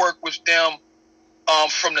want to work with them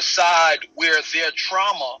from the side where their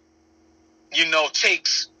trauma,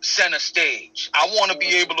 takes center stage. I want to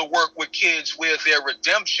be able to work with kids where their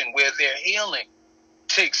redemption, where their healing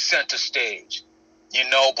takes center stage,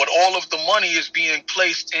 but all of the money is being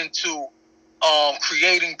placed into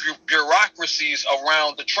creating bureaucracies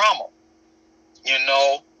around the trauma,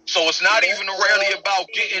 so it's not even really about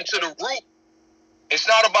getting to the root. It's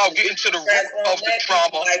not about getting to the root of the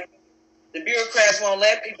trauma. The bureaucrats won't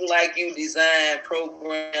let people like you design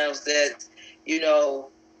programs that,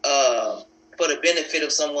 for the benefit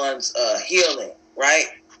of someone's healing, right?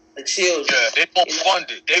 The children. Yeah, they won't fund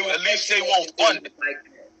it. At least they won't fund it.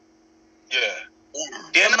 Yeah.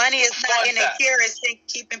 The money is not in the cure, it's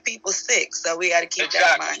keeping people sick. So we got to keep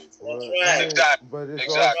that in mind. Right. Exactly. But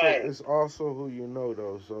it's also who you know,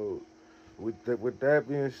 though. So with that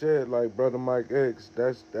being said, like BruthaMikeX,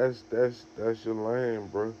 that's your lane,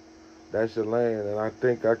 bro. That's your lane, and I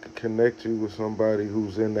think I could connect you with somebody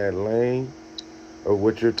who's in that lane of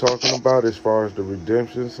what you're talking about as far as the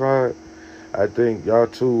redemption side. I think y'all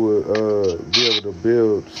two would be able to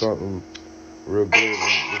build something real good.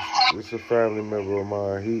 It's a family member of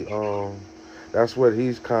mine. He that's what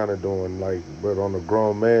he's kind of doing, like, but on the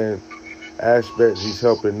grown man aspect, he's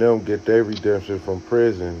helping them get their redemption from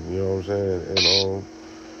prison. You know what I'm saying? And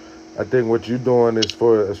I think what you're doing is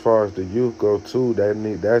as far as the youth go too.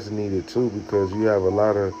 That's needed too, because you have a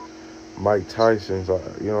lot of Mike Tyson's.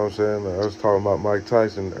 You know what I'm saying? I was talking about Mike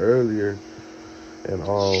Tyson earlier, and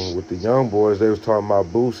with the young boys, they was talking about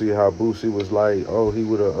Boosie. How Boosie was like, oh, he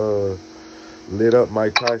would have lit up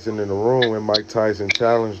Mike Tyson in the room, and Mike Tyson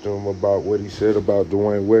challenged him about what he said about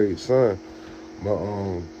Dwayne Wade's son. But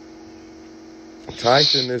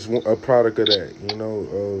Tyson is a product of that, you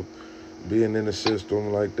know, being in the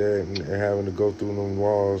system like that and having to go through them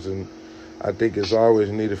walls. And I think it's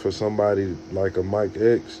always needed for somebody like a Mike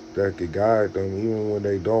X that could guide them even when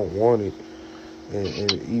they don't want it.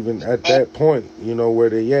 And even at that point, you know,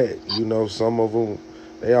 where they at, you know, some of them,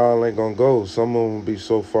 they all ain't gonna go. Some of them be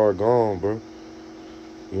so far gone, bro.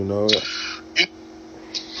 You know.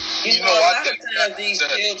 You know, a lot of times these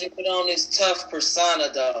children put on this tough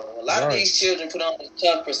persona, though. A lot of these children put on this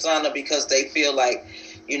tough persona because they feel like,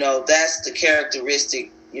 you know, that's the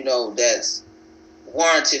characteristic, you know, that's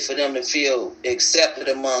warranted for them to feel accepted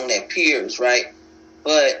among their peers, right?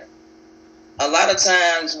 But a lot of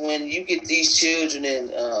times when you get these children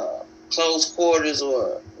in close quarters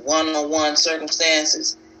or one-on-one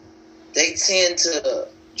circumstances, they tend to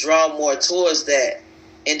draw more towards that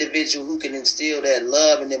individual who can instill that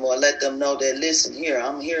love in them, or let them know that, listen, here,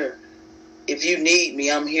 I'm here. If you need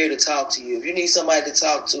me, I'm here to talk to you. If you need somebody to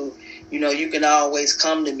talk to, you know, you can always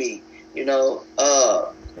come to me, you know.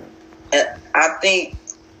 And I think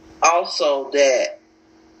also that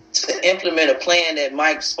to implement a plan that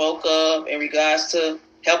Mike spoke of in regards to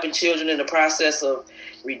helping children in the process of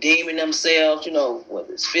redeeming themselves, you know,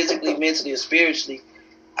 whether it's physically, mentally, or spiritually,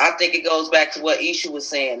 I think it goes back to what Isha was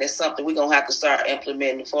saying. That's something we're going to have to start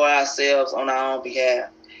implementing for ourselves on our own behalf.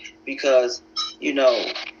 Because, you know,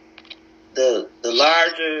 the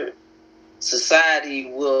larger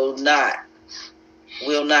society will not,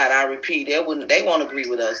 I repeat, they won't agree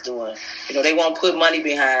with us doing, you know, they won't put money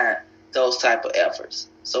behind those type of efforts.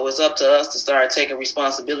 So it's up to us to start taking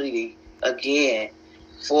responsibility again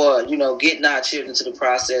for, you know, getting our children to the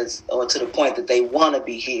process or to the point that they want to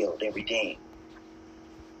be healed and redeemed.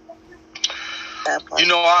 You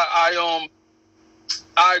know, I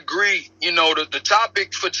agree. You know, the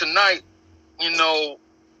topic for tonight, you know,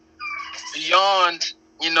 beyond,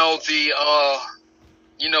 you know,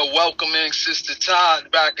 welcoming Sister Todd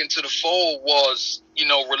back into the fold was, you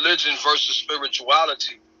know, religion versus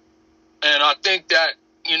spirituality. And I think that,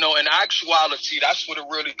 you know, in actuality, that's what it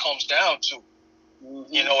really comes down to.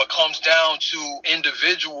 Mm-hmm. You know, it comes down to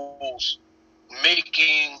individuals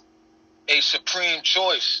making a supreme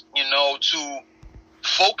choice, you know, to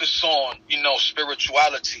focus on, you know,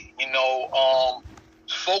 spirituality, you know,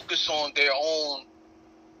 focus on their own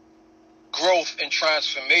growth and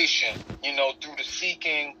transformation, you know, through the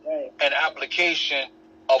seeking and application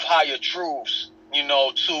of higher truths, you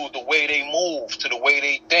know, to the way they move, to the way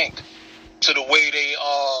they think, to the way they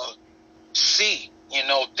see, you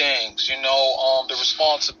know, things, you know, the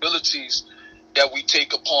responsibilities that we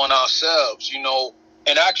take upon ourselves, you know.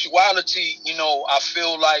 In actuality, you know, I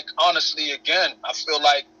feel like, honestly, again, I feel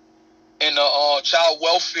like in the child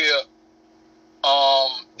welfare,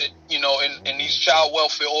 you know, in these child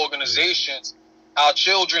welfare organizations, our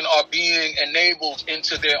children are being enabled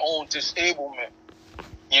into their own disablement.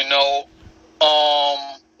 You know,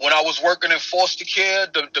 when I was working in foster care,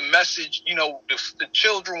 the message, you know, the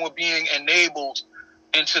children were being enabled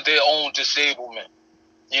into their own disablement.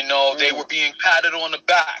 You know, they were being patted on the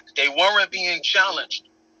back. They weren't being challenged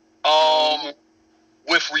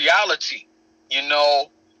with reality, you know.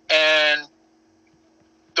 And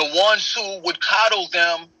the ones who would coddle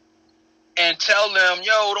them and tell them,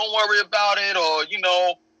 yo, don't worry about it, or, you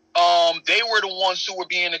know, they were the ones who were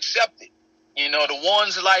being accepted. You know, the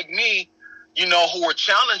ones like me, you know, who were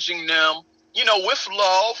challenging them, you know, with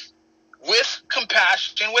love, with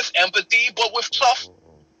compassion, with empathy, but with tough,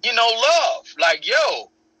 you know, love. Like, yo,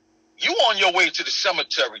 you on your way to the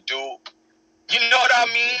cemetery, dude. You know what I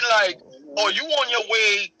mean? Like, or you on your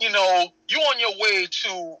way, you know, you on your way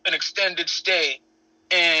to an extended stay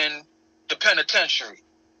in the penitentiary,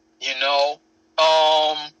 you know?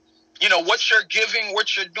 You know, what you're giving,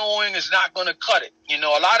 what you're doing is not going to cut it. You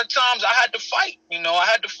know, a lot of times I had to fight, you know, I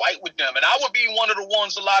had to fight with them. And I would be one of the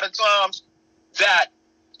ones a lot of times that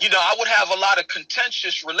I would have a lot of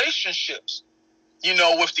contentious relationships,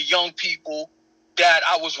 with the young people that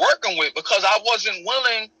I was working with, because I wasn't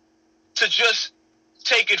willing to just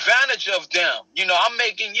take advantage of them.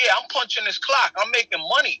 I'm punching this clock. I'm making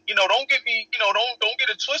money. Don't get me, don't get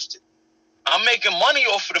it twisted. I'm making money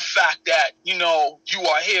off of the fact that, you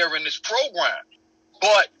are here in this program.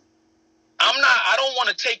 But I don't want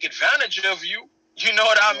to take advantage of you. You know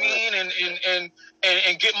what I mean?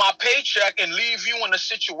 And get my paycheck and leave you in a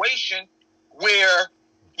situation where,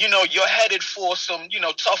 you're headed for some,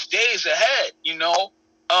 tough days ahead,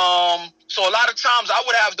 So a lot of times I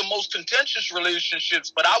would have the most contentious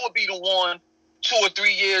relationships, but I would be the one 2 or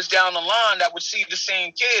 3 years down the line that would see the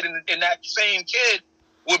same kid, and that same kid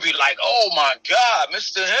would be like, "Oh my God,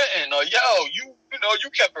 Mr. Hinton, or yo, you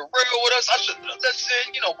kept it real with us. I should have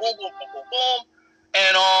listened, boom, boom, boom, boom, boom."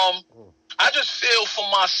 And I just feel for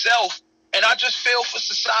myself, and I just feel for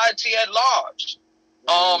society at large.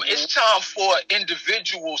 It's time for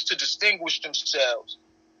individuals to distinguish themselves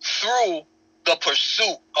through the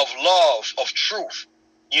pursuit of love, of truth,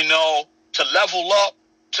 to level up,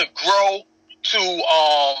 to grow, to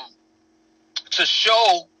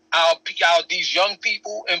show our these young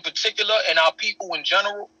people in particular, and our people in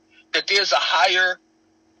general, that there's a higher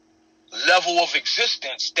level of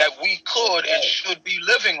existence that we could and should be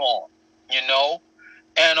living on, and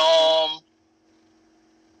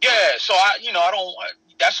so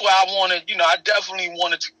that's why I wanted, I definitely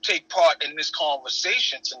wanted to take part in this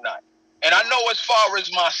conversation tonight. And I know, as far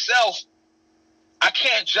as myself, I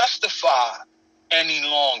can't justify any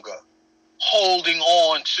longer holding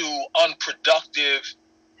on to unproductive,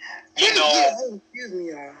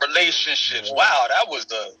 relationships. Wow, that was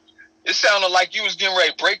it sounded like you was getting ready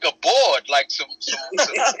to break a board, like some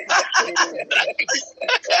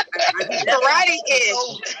karate kid.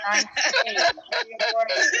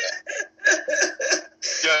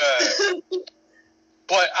 Yeah.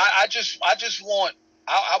 But I just want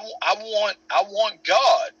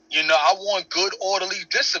God. I want good, orderly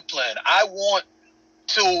discipline. I want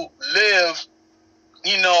to live,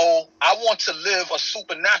 I want to live a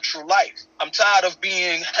supernatural life. I'm tired of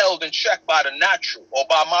being held in check by the natural, or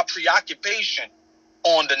by my preoccupation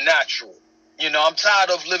on the natural. I'm tired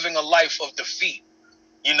of living a life of defeat,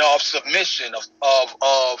 of submission, of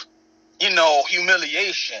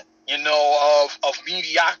humiliation, of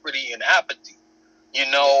mediocrity and apathy,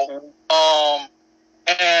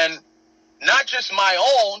 and not just my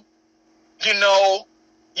own,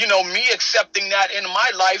 me accepting that in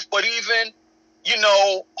my life, but even,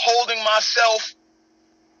 holding myself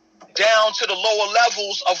down to the lower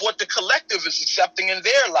levels of what the collective is accepting in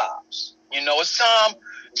their lives. It's time.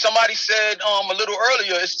 Somebody said a little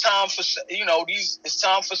earlier, it's time for, it's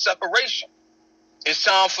time for separation. It's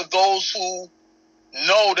time for those who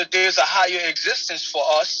know that there's a higher existence for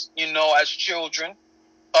us, as children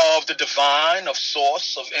of the divine, of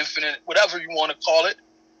source, of infinite, whatever you want to call it.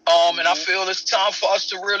 And I feel it's time for us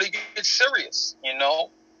to really get serious, and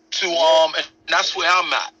that's where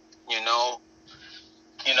I'm at,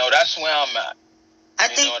 that's where I'm at. I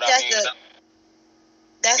think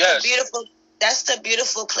that's the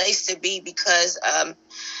beautiful place to be, because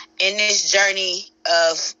in this journey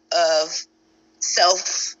of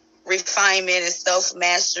self-refinement and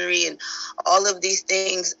self-mastery and all of these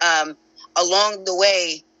things, along the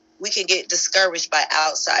way, we can get discouraged by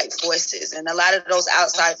outside forces. And a lot of those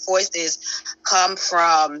outside forces come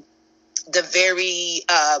from the very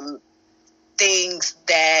things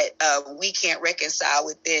that we can't reconcile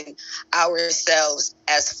within ourselves,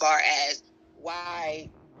 as far as why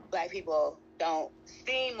Black people don't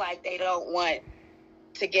seem like they don't want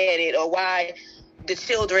to get it, or why the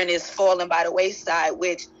children is falling by the wayside,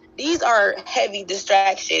 which these are heavy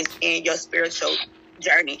distractions in your spiritual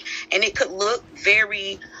journey. And it could look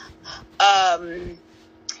very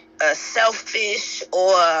selfish,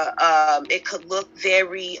 or it could look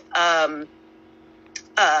very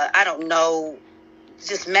I don't know,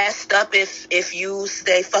 just messed up if you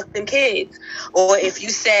say fuck them kids, or if you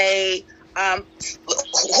say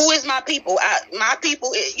who is my people? My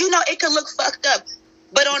people, it could look fucked up.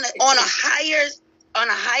 But on a higher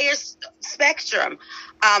spectrum,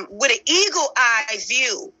 with an eagle eye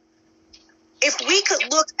view, if we could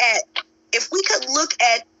look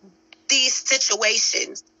at these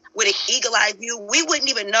situations with an eagle eye view, we wouldn't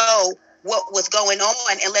even know what was going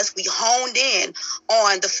on unless we honed in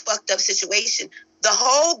on the fucked up situation. The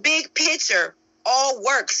whole big picture all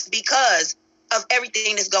works because of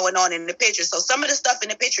everything that's going on in the picture. So some of the stuff in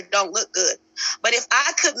the picture don't look good. But if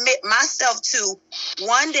I commit myself to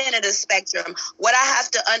one end of the spectrum, what I have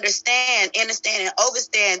to understand and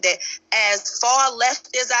understand that as far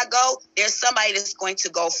left as I go, there's somebody that's going to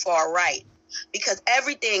go far right. Because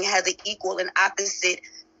everything has an equal and opposite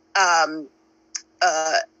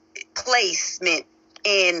placement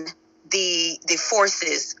in the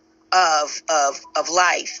forces of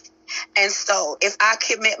life. And so if I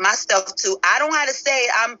commit myself to, I don't have to say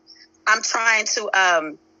I'm trying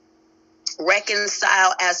to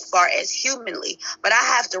reconcile as far as humanly, but I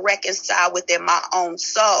have to reconcile within my own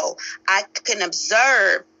soul. I can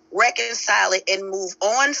observe, reconcile it, and move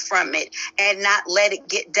on from it, and not let it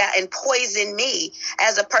get down and poison me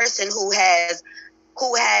as a person who has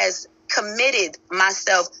committed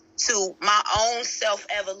myself to my own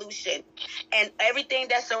self-evolution. And everything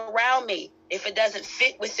that's around me, if it doesn't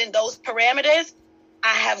fit within those parameters, I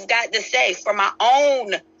have got to say, for my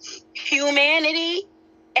own humanity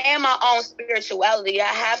and my own spirituality, I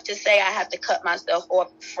have to say I have to cut myself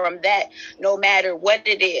off from that, no matter what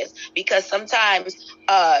it is. Because sometimes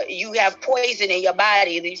you have poison in your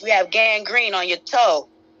body, you have gangrene on your toe.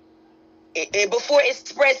 Before it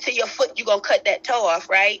spreads to your foot, you're going to cut that toe off,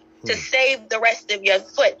 right? To save the rest of your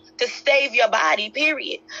foot, to save your body,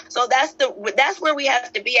 period. So that's where we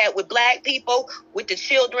have to be at with Black people, with the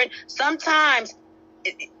children. Sometimes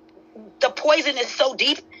the poison is so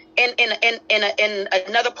deep in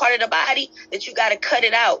another part of the body that you got to cut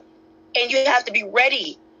it out, and you have to be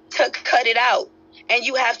ready to cut it out, and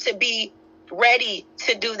you have to be ready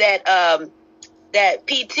to do that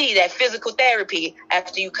PT, that physical therapy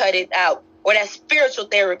after you cut it out, or that spiritual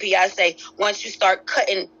therapy. I say once you start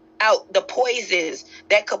cutting out the poisons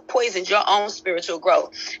that could poison your own spiritual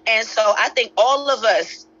growth. And so I think all of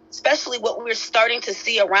us, especially what we're starting to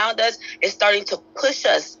see around us, is starting to push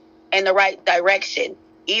us in the right direction.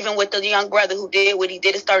 Even with the young brother who did what he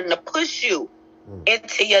did, is starting to push you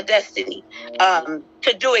into your destiny,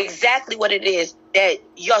 to do exactly what it is that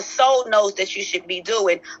your soul knows that you should be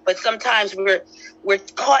doing. But sometimes we're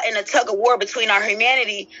caught in a tug of war between our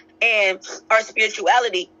humanity and our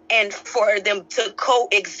spirituality. And for them to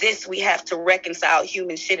coexist, we have to reconcile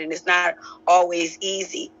human shit. And it's not always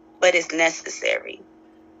easy, but it's necessary.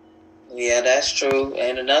 Yeah, that's true.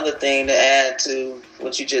 And another thing to add to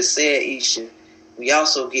what you just said, Isha, we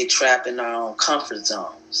also get trapped in our own comfort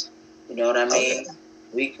zones. You know what I mean?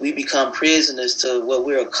 Okay. We become prisoners to what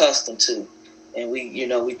we're accustomed to. And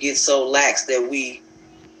we get so lax that we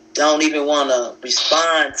don't even want to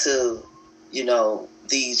respond to,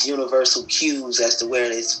 these universal cues as to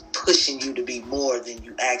where it's pushing you to be more than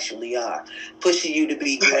you actually are, pushing you to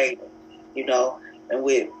be greater,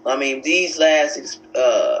 And these last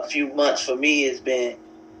few months for me has been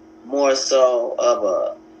more so of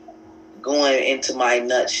a going into my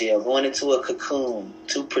nutshell, going into a cocoon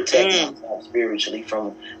to protect myself spiritually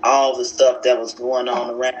from all the stuff that was going on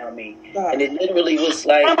around me. And it literally was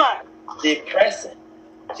like depressing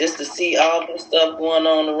just to see all this stuff going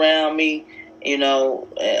on around me.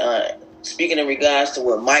 Speaking in regards to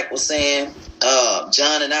what Mike was saying,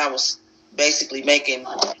 John and I was basically making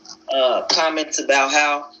comments about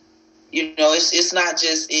how, it's not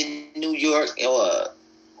just in New York or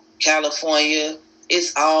California,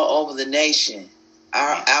 it's all over the nation.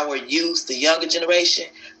 Our youth, the younger generation,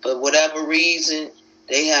 for whatever reason,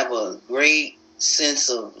 they have a great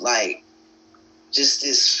sense of just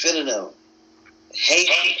this feeling of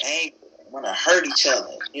hatred, anger, want to hurt each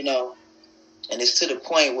other, And it's to the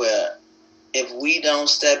point where if we don't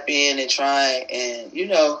step in and try and,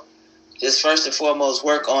 just first and foremost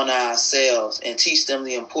work on ourselves and teach them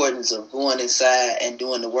the importance of going inside and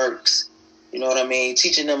doing the works, you know what I mean?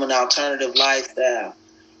 Teaching them an alternative lifestyle,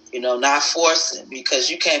 not forcing, because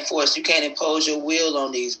you can't impose your will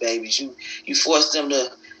on these babies. You force them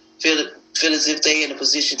to feel as if they're in a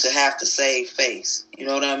position to have to save face, you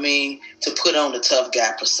know what I mean? To put on the tough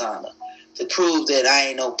guy persona, to prove that I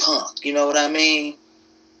ain't no punk, you know what I mean?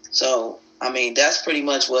 So, that's pretty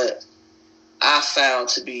much what I found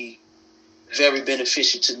to be very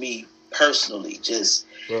beneficial to me personally. Just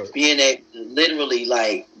being able to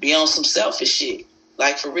literally, be on some selfish shit.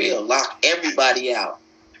 For real, lock everybody out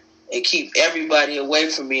and keep everybody away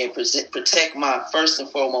from me and protect first and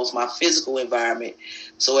foremost, my physical environment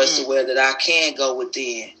so as to where that I can go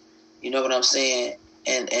within, you know what I'm saying?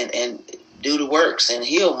 And do the works and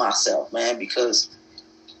heal myself, man, because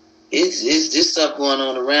it's this stuff going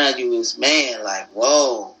on around you is, man,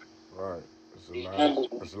 whoa. Right.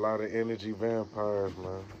 It's a lot of energy vampires,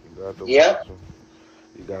 man. You got to watch them.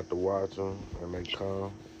 You got to watch them, and they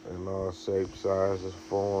come in all shapes, sizes,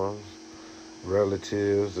 forms,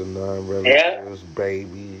 relatives and non-relatives,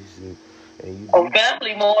 babies, and you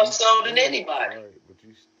family more so than anybody. Right, but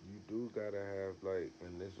you do gotta have like,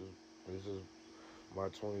 and this is my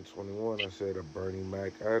 2021. I said a Bernie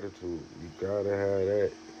Mac attitude. You gotta have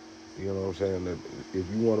that. You know what I'm saying? That if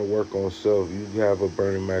you want to work on self, you have a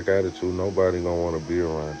Bernie Mac attitude. Nobody gonna want to be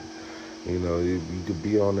around you. You know, you could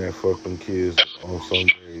be on that fuck them kids on some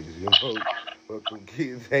days. You know, fuck them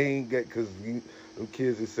kids. They ain't get because them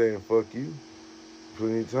kids is saying fuck you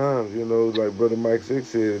plenty times. You know, like Brother Mike 6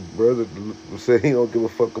 said. Brother said he don't give a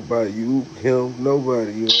fuck about you, him,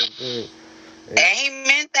 nobody. You know what I'm saying? And he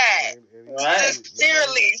meant that. Right.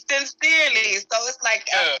 Sincerely. So it's like,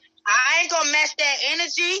 I ain't gonna match that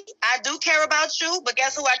energy. I do care about you, but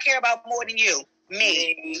guess who I care about more than you?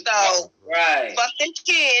 Me. So, fuck them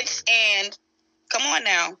kids and come on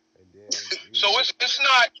now. So it's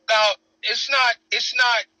not,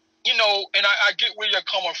 you know, and I get where you're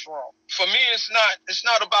coming from. For me, it's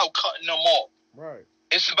not about cutting them off. Right.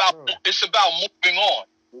 It's about moving on.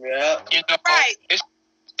 Yeah. You know, right.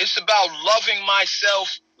 It's about loving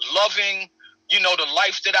myself, loving, you know, the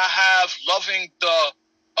life that I have, loving the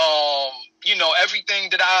you know, everything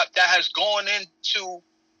that has gone into,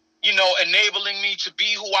 you know, enabling me to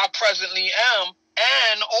be who I presently am,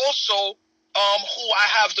 and also who I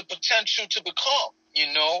have the potential to become,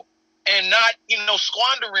 you know, and not, you know,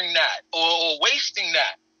 squandering that or wasting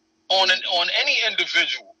that on any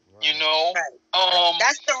individual, you know. Right.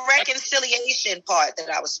 That's the reconciliation part that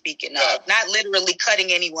I was speaking of. Not literally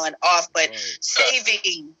cutting anyone off, but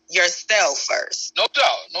saving yourself first. No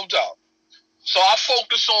doubt. So I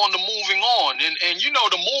focus on the moving on. And you know,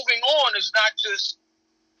 the moving on is not just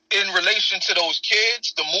in relation to those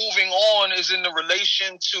kids. The moving on is in the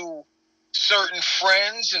relation to certain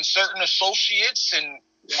friends and certain associates and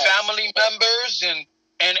family members and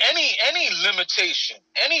any limitation,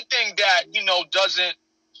 anything that, you know, doesn't,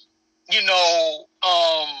 you know,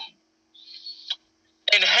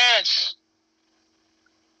 enhance,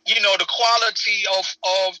 you know, the quality of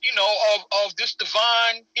you know, of this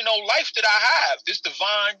divine, you know, life that I have, this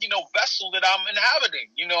divine, you know, vessel that I'm inhabiting.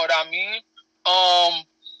 You know what I mean?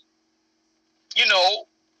 You know,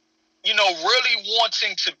 really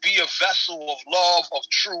wanting to be a vessel of love, of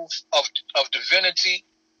truth, of divinity.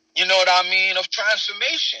 You know what I mean? Of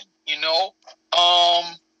transformation. You know,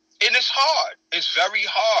 and it's hard. It's very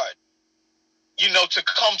hard. You know, to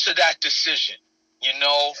come to that decision. You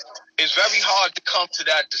know, it's very hard to come to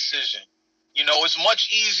that decision. You know, it's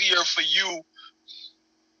much easier for you,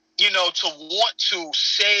 you know, to want to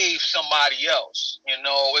save somebody else. You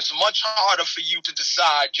know, it's much harder for you to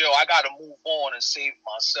decide, I got to move on and save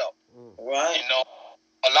myself. Right. You know,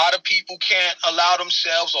 a lot of people can't allow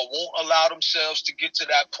themselves or won't allow themselves to get to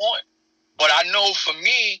that point. But I know for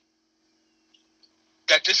me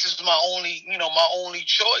that this is my only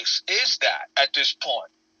choice is that at this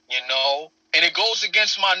point, you know. And it goes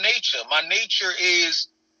against my nature. My nature is,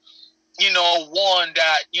 you know, one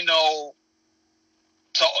that, you know,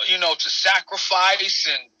 to sacrifice,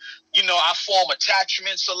 and, you know, I form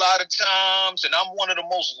attachments a lot of times, and I'm one of the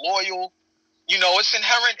most loyal. You know, it's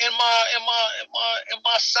inherent in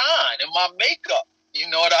my sign, in my makeup. You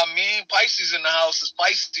know what I mean? Pisces in the house is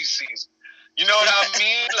Pisces season. You know what I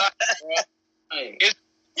mean? Like, it's,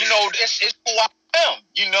 you know, it's who I am,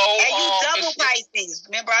 you know. And you double Pisces.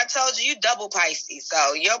 Remember, I told you double Pisces.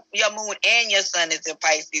 So your moon and your sun is in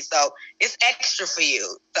Pisces. So it's extra for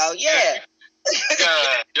you. So yeah.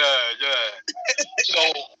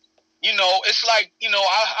 So, you know, it's like, you know,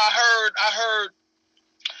 I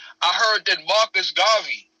heard that Marcus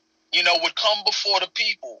Garvey, you know, would come before the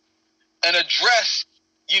people and address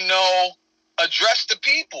the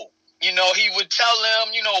people. You know, he would tell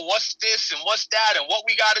them, you know, what's this and what's that and what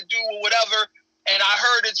we got to do or whatever. And I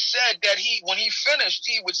heard it said that when he finished,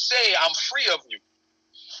 he would say, I'm free of you.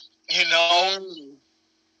 You know,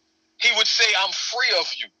 he would say, I'm free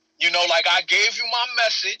of you. You know, like, I gave you my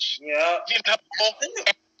message. Yeah. You know,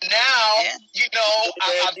 and now, you know,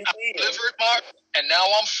 I delivered and now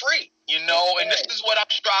I'm free. You know, and this is what I'm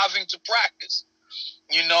striving to practice.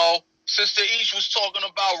 You know, Sister Ish was talking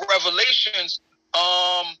about revelations.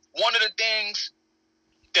 One of the things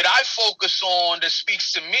that I focus on that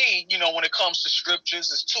speaks to me, you know, when it comes to scriptures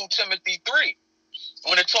is 2 Timothy 3,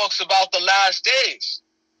 when it talks about the last days,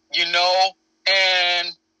 you know,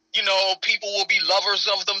 and, you know, people will be lovers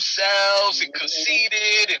of themselves and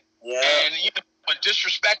conceited and you know,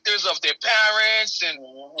 disrespecters of their parents and,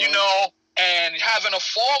 you know, and having a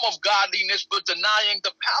form of godliness but denying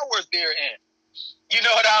the power therein. You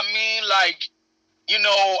know what I mean? Like,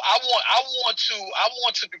 I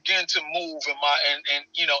want to begin to move in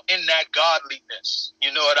that godliness.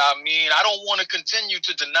 You know what I mean? I don't want to continue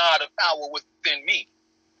to deny the power within me.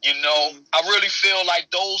 I really feel like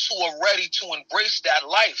those who are ready to embrace that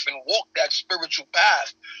life and walk that spiritual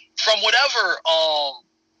path from whatever,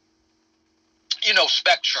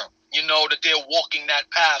 spectrum, that they're walking that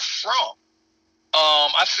path from.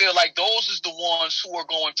 I feel like those is the ones who are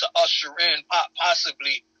going to usher in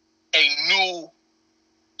possibly a new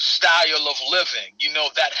style of living,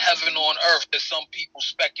 that heaven on earth that some people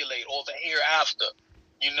speculate, or the hereafter,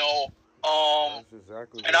 That's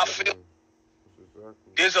exactly and I feel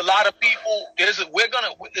there's a lot of people,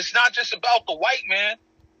 it's not just about the white man.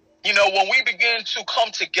 When we begin to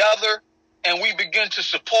come together and we begin to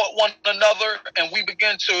support one another and we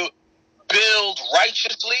begin to build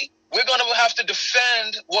righteously, we're going to have to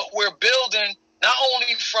defend what we're building, not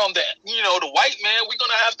only from the white man, we're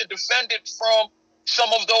going to have to defend it from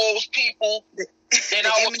some of those people in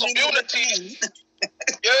our communities.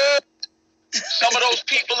 Yeah. Some of those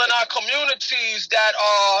people in our communities that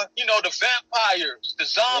are, the vampires, the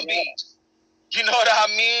zombies, you know what I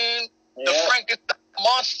mean? Yeah. The Frankenstein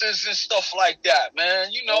monsters and stuff like that,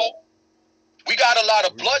 man. We got a lot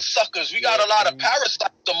of bloodsuckers. We got a lot of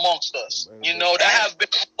parasites amongst us, that have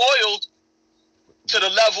been spoiled to the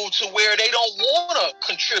level to where they don't want to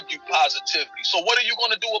contribute positively. So what are you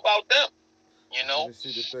going to do about them? And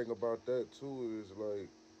see, the thing about that, too, is, like,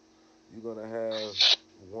 you're going to have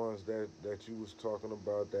ones that you was talking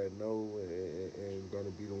about that know and going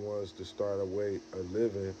to be the ones to start a way of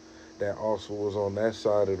living that also was on that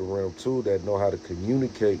side of the realm, too, that know how to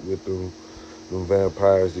communicate with them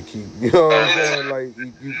vampires to keep, you know what I'm saying? Like,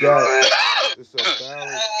 you got, it's a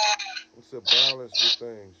balance with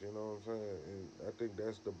things, you know what I'm saying? And I think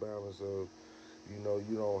that's the balance of, you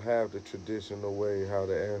don't have the traditional way how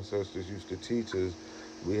the ancestors used to teach us.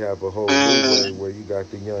 We have a whole new way where you got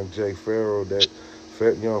the young Pharaoh that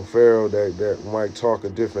might talk a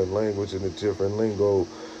different language and a different lingo,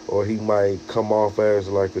 or he might come off as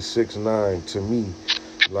like a 6'9" to me,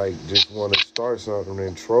 like just want to start something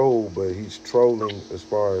and troll, but he's trolling as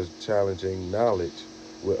far as challenging knowledge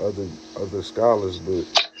with other scholars. But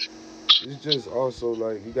it's just also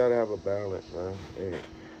like you gotta have a balance, man.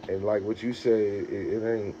 And like what you say, it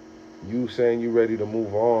ain't you saying you ready to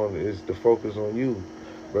move on. It's the focus on you.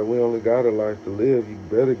 But we only got a life to live. You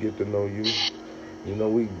better get to know you.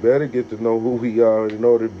 We better get to know who we are in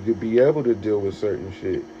order to be able to deal with certain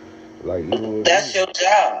shit. Like that's your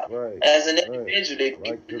job, right? As an individual,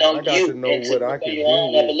 like, I got to know what I can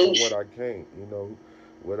deal with and what I can't.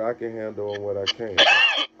 What I can handle and what I can't.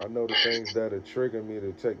 I know the things that'll trigger me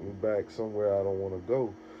to take me back somewhere I don't want to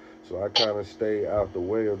go. So I kind of stay out the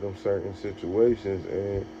way of them certain situations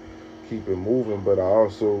and keep it moving. But I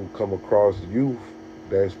also come across youth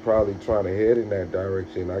that's probably trying to head in that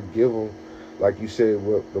direction. I give them, like you said,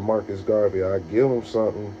 with the Marcus Garvey, I give them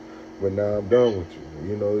something, but now I'm done with you.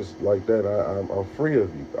 It's like that. I'm free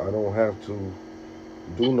of you. I don't have to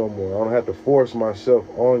do no more. I don't have to force myself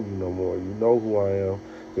on you no more. You know who I am.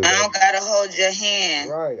 I don't got to hold your hand.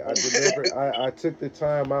 Right. I took the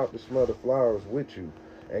time out to smell the flowers with you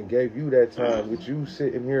and gave you that time with you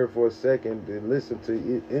sitting here for a second and listen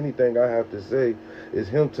to anything I have to say is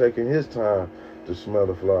him taking his time to smell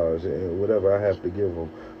the flowers and whatever I have to give him.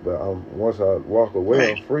 But once I walk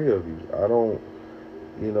away, I'm free of you. I don't,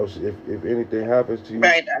 if anything happens to you,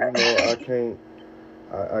 I can't.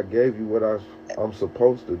 I gave you what I'm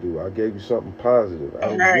supposed to do. I gave you something positive. I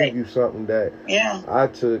didn't give you something that I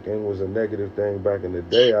took and was a negative thing back in the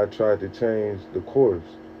day. I tried to change the course,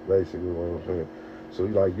 basically what I'm saying. So,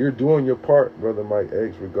 like, you're doing your part, Brother Mike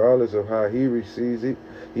X, regardless of how he receives it,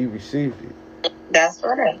 he received it. That's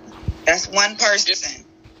right. That's one person.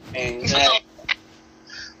 Exactly.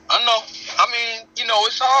 I know. I mean,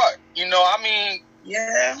 it's hard.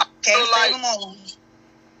 Yeah. Can't say them all.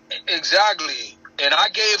 Exactly. And I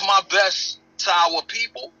gave my best to our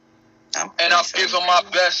people, and I've given my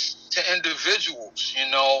best to individuals,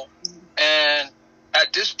 And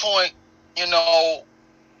at this point,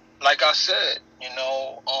 like I said,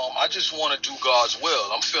 I just want to do God's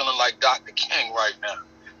will. I'm feeling like Dr. King right now.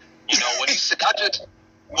 When he said,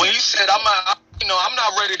 I'm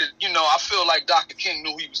not ready to, I feel like Dr. King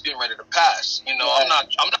knew he was getting ready to pass. I'm not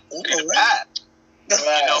ready to pass.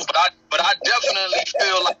 But I definitely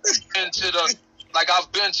feel like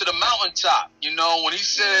I've been to the mountaintop, when he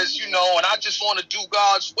says, and I just want to do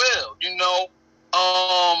God's will,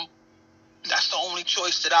 that's the only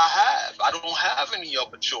choice that I have. I don't have any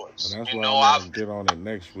other choice. And that's you why know, I'm gonna get on it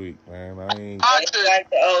next week, man. I ain't. Like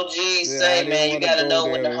the OG say, man, you gotta know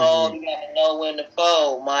when to hold, you gotta know when to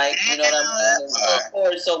fold, Mike. You know what I mean?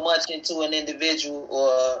 Pour so much into an individual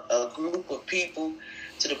or a group of people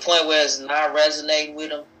to the point where it's not resonating with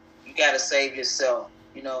them. You gotta save yourself.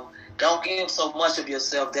 You know, don't give so much of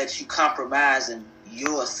yourself that you compromising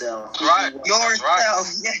yourself. Right. Yourself.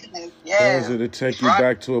 Yeah. It'll take you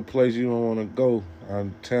back to a place you don't want to go.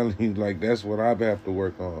 I'm telling you, like, that's what I have to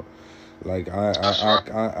work on. Like,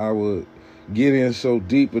 I would get in so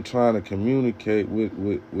deep with trying to communicate with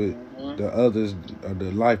the others,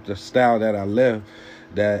 the style that I left,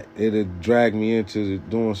 that it'd drag me into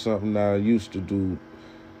doing something that I used to do.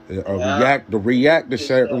 React a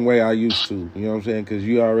certain way I used to, you know what I'm saying? Because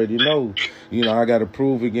you already know, you know, I got to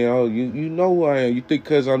prove again. Oh, you know who I am. You think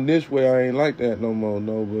because I'm this way, I ain't like that no more.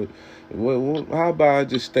 No, but how about I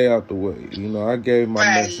just stay out the way? You know, I gave my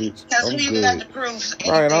message. I'm good. Got to prove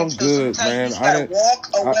I'm good, man.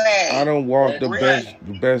 I don't walk the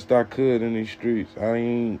best I could in these streets. I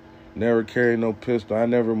ain't never carried no pistol. I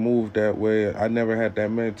never moved that way. I never had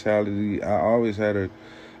that mentality. I always had a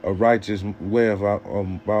righteous way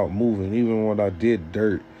about moving. Even when I did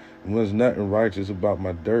dirt, there was nothing righteous about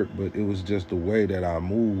my dirt, but it was just the way that I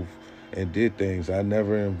moved and did things. I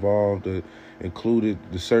never included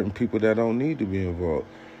the certain people that don't need to be involved.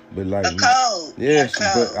 But like, the code. Yes,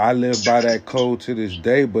 but I live by that code to this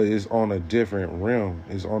day, but it's on a different realm.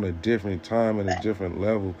 It's on a different time and a different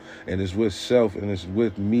level. And it's with self, and it's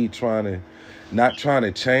with me not trying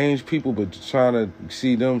to change people, but trying to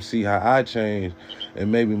see how I change and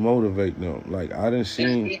maybe motivate them. Like, I didn't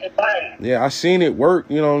see, I seen it work,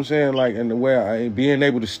 you know what I'm saying? Like, in the way being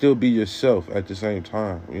able to still be yourself at the same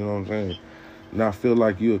time, you know what I'm saying? Not feel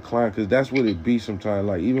like you a client, because that's what it be sometimes.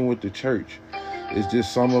 Like, even with the church, it's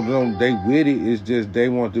just some of them, they with it, it's just they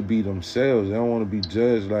want to be themselves. They don't want to be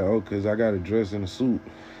judged like, oh, because I got to dress in a suit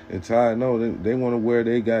and tie. No, they want to wear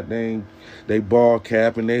they ball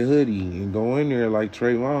cap and they hoodie and go in there like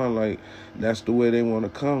Trayvon. Like, that's the way they want to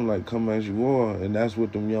come as you are. And that's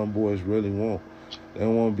what them young boys really want. They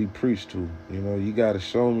don't want to be preached to. You know, you got to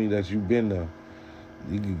show me that you've been there.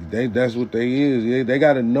 That's what they is. They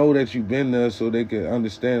got to know that you've been there so they can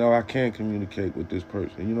understand, oh, I can't communicate with this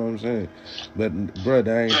person. You know what I'm saying? But, bro,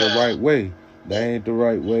 that ain't the right way. That ain't the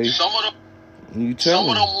right way. Some of them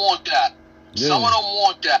want that. Yeah. Some of them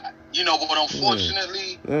want that. You know, but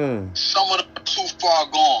unfortunately, some of them are too far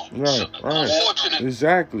gone. Right. Unfortunately.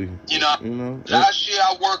 Exactly. You know, last year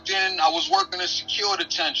I was working in secure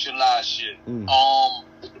detention last year.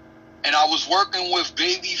 And I was working with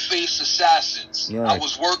babyface assassins. Right. I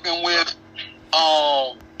was working with,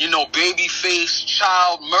 babyface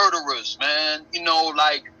child murderers, man. You know,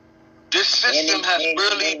 like, this system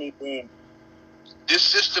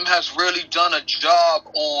has really done a job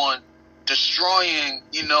on destroying,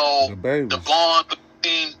 you know, the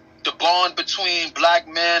bond between black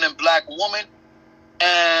man and black woman,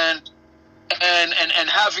 and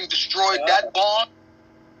having destroyed that bond,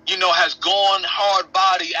 you know, has gone hard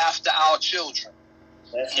body after our children.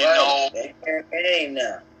 That's right. They campaign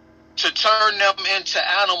now. To turn them into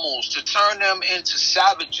animals, to turn them into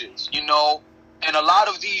savages, you know. And a lot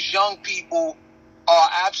of these young people are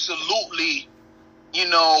absolutely, you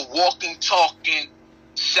know, walking, talking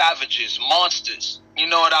savages, monsters. You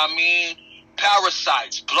know what I mean?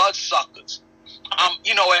 Parasites, bloodsuckers.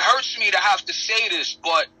 You know, it hurts me to have to say this,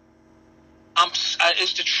 but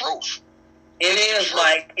it's the truth. It is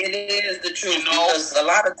the truth, you know? Because a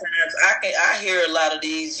lot of times I hear a lot of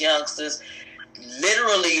these youngsters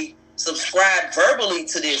literally subscribe verbally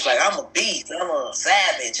to this, like, I'm a beast, I'm a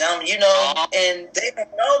savage, and they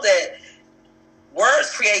don't know that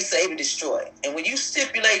words create, save, and destroy. And when you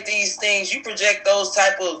stipulate these things, you project those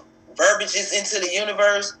type of verbiages into the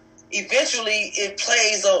universe, eventually it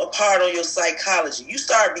plays a part on your psychology. You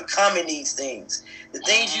start becoming these things. The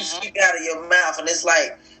things you speak out of your mouth, and it's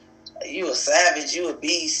like, you a savage, you a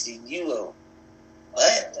beast, you a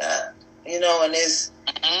what? You know, and it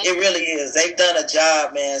really is. They've done a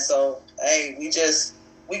job, man. So hey, we just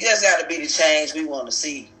got to be the change we want to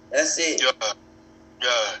see. That's it.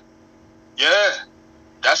 Yeah.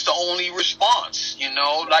 That's the only response, you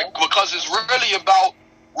know, like, because it's really about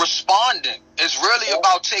responding. It's really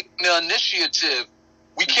about taking the initiative.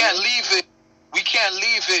 We can't leave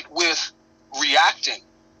it with reacting.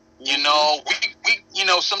 You know, we you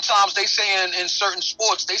know, sometimes they say in certain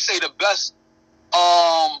sports, they say the best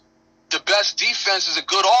defense is a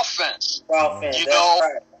good offense. You know,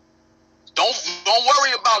 right. Don't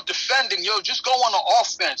worry about defending. Just go on the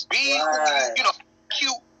offense. Be you know,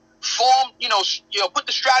 put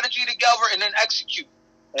the strategy together and then execute.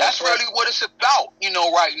 That's really what it's about,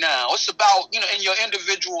 right now. It's about, in your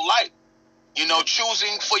individual life,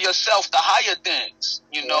 choosing for yourself the higher things,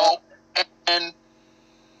 and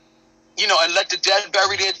let the dead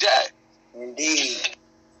bury their dead. Indeed.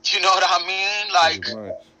 You know what I mean? Like,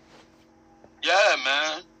 yeah,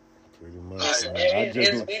 man. Pretty much.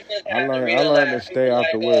 I learned to stay out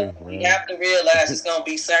the way, man. We have to realize it's going to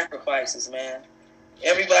be sacrifices, man.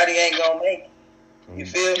 Everybody ain't going to make it. You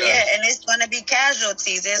feel me? Yeah, and it's going to be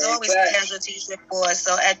casualties. There's always casualties before us.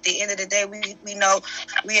 So at the end of the day, we know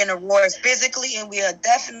we're in a war physically, and we are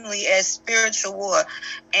definitely at spiritual war.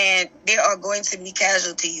 And there are going to be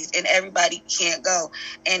casualties, and everybody can't go.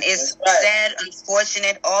 And it's sad,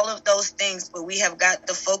 unfortunate, all of those things. But we have got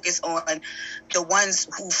to focus on the ones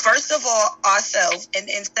who, first of all, ourselves, and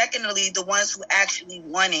secondly, the ones who actually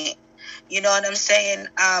want it. You know what I'm saying?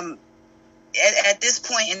 At this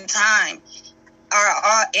point in time,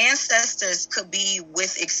 our ancestors could be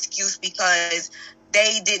with excuse because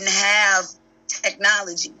they didn't have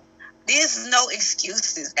technology. There's no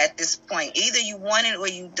excuses at this point. Either you want it or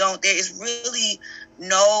you don't. There is really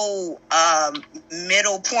no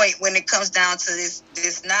middle point when it comes down to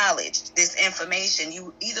this knowledge, this information.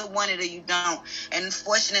 You either want it or you don't. And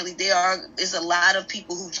unfortunately, there's a lot of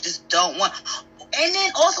people who just don't want. And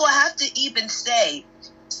then also I have to even say,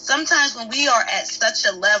 sometimes when we are at such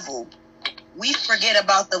a level, we forget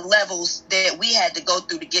about the levels that we had to go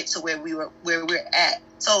through to get to where we're at.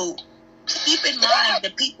 So keep in mind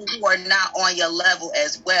the people who are not on your level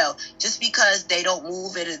as well. Just because they don't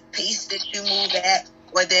move at a pace that you move at,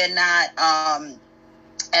 or they're not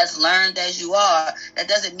as learned as you are, that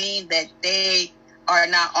doesn't mean that they are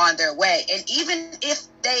not on their way. And even if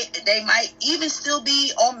they might even still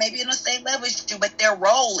be on maybe in the same level as you, but their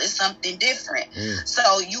role is something different.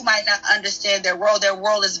 So you might not understand their role. Their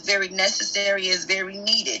role is very necessary, is very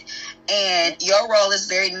needed. And your role is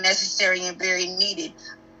very necessary and very needed.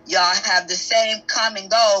 Y'all have the same common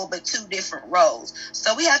goal, but two different roles.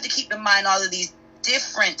 So we have to keep in mind all of these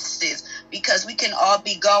differences, because we can all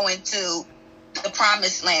be going to the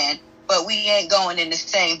promised land, but we ain't going in the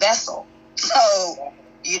same vessel. So,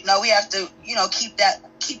 we have to,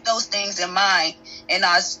 keep those things in mind in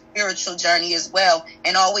our spiritual journey as well,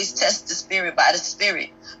 and always test the spirit by the spirit.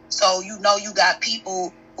 So, you got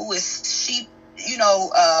people who is sheep,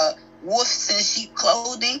 wolves in sheep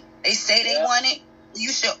clothing. They say they want it. You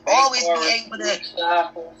should always be able to,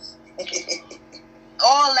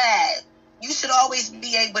 all that. You should always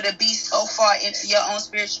be able to be so far into your own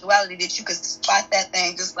spirituality that you can spot that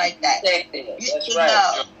thing just like that. You should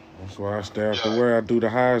know. That's why I stay out the way. I do the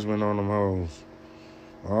Heisman on them hoes.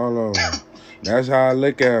 All of them. That's how I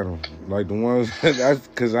look at them. Like the ones, that's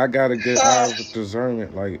because I got a good eye of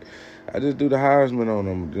discernment. Like, I just do the Heisman on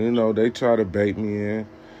them. They try to bait me in.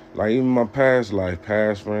 Like, even my past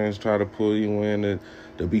friends try to pull you in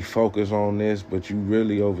to be focused on this, but you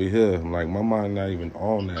really over here. I'm like, my mind not even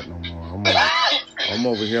on that no more. I'm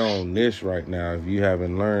over here on this right now. If you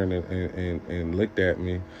haven't learned and looked at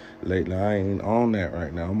me lately, I ain't on that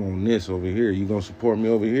right now. I'm on this over here. You gonna support me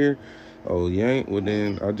over here? Oh, you ain't? Well,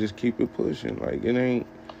 then I'll just keep it pushing. Like,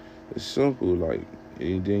 it's simple. Like,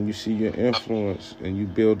 and then you see your influence, and you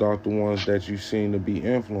build out the ones that you seem to be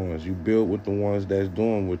influenced. You build with the ones that's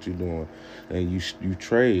doing what you're doing. And you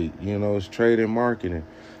trade. It's trade and marketing.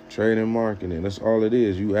 Trade and marketing. That's all it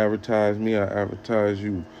is. You advertise me, I advertise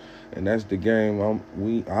you. And that's the game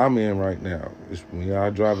I'm in right now. I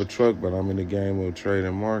drive a truck, but I'm in the game of trade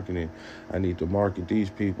and marketing. I need to market these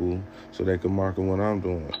people so they can market what I'm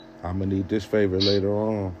doing. I'm going to need this favor later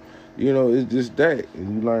on. It's just that.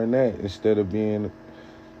 And you learn that instead of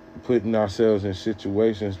putting ourselves in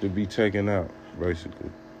situations to be taken out, basically.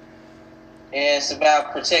 Yeah, it's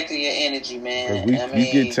about protecting your energy, man.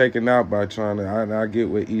 You get taken out by trying to... I get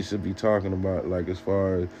what Isha be talking about, like, as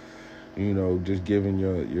far as, just giving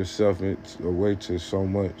yourself away to so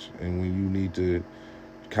much. And when you need to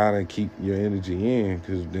kind of keep your energy in,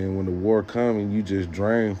 because then when the war comes and you just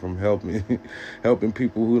drain from helping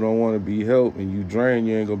people who don't want to be helped, and you drain,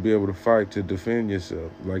 you ain't going to be able to fight to defend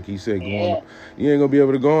yourself. Like he said, you ain't going to be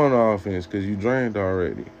able to go on offense because you drained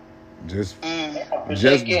already. Just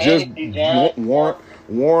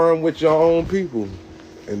warring with your own people.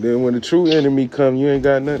 And then when the true enemy come, you ain't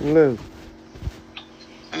got nothing left.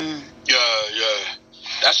 Yeah.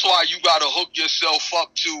 That's why you gotta hook yourself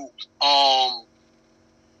up to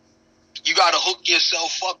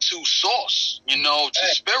source, to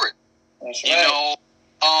spirit. That's right.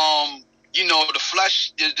 The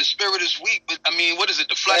flesh, the spirit is weak, but what is it?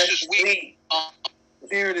 The flesh is weak. The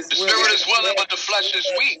spirit is willing, but the flesh is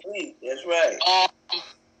weak. That's right.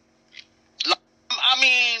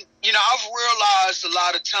 mean, you know, I've realized a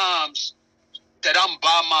lot of times that I'm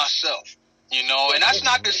by myself, you know, and that's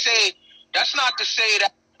not to say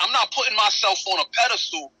that I'm not putting myself on a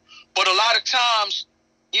pedestal, but a lot of times,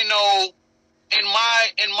 you know, in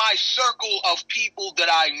my circle of people that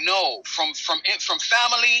I know, from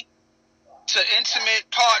family to intimate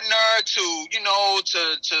partner to, you know,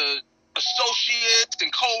 to associates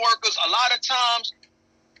and coworkers, a lot of times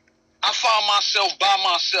I find myself by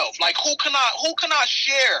myself. Like, who can I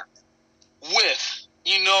share with,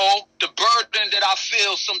 you know, the burden that I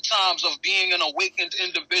feel sometimes of being an awakened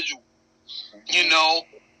individual, you know,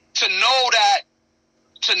 to know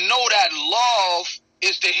that love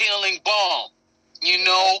is the healing balm, you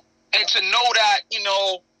know, and to know that, you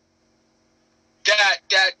know, that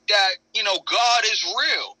you know, God is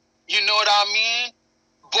real, you know what I mean?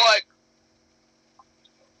 But,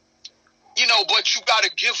 you know, but you got to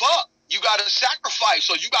give up. You got to sacrifice,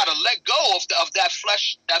 or you got to let go of that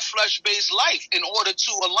flesh-based life in order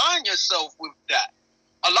to align yourself with that.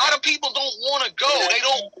 A lot of people don't want to go. They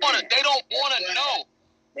don't want to know.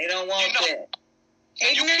 They don't want that.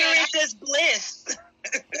 Ignorance is bliss.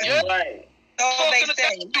 Yeah. Right. I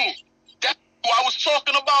was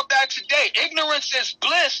talking about that today. Ignorance is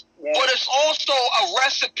bliss, but it's also a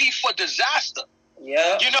recipe for disaster.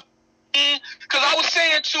 Yeah. You know, because I was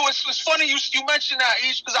saying too, it's funny you mentioned that,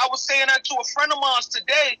 Ish, because I was saying that to a friend of mine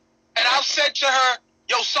today, and I said to her,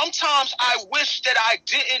 yo, sometimes I wish that I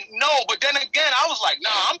didn't know, but then again, I was like,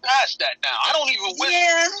 nah, I'm past that now. I don't even wish.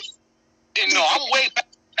 Yeah. You know, I'm way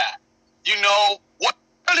past that. You know, what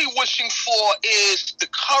I'm really wishing for is the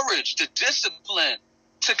courage, the discipline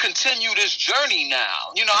to continue this journey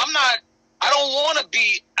now. You know, I don't want to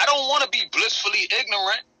be blissfully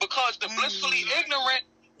ignorant, because the blissfully ignorant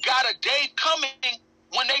got a day coming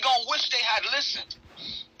when they gonna wish they had listened.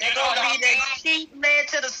 They're gonna be the sheep led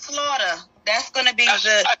to the slaughter. That's gonna be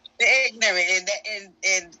the ignorant,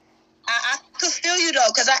 and I could feel you though,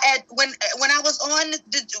 because when I was on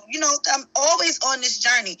you know, I'm always on this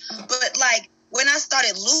journey, but like when I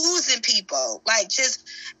started losing people, like just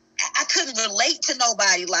I couldn't relate to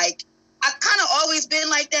nobody. Like, I kind of always been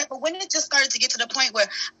like that, but when it just started to get to the point where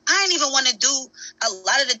I didn't even want to do a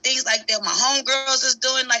lot of the things like that my homegirls is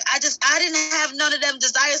doing, like I didn't have none of them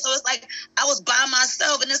desires, so it's like I was by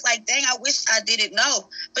myself, and it's like, dang, I wish I didn't know.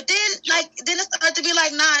 But then it started to be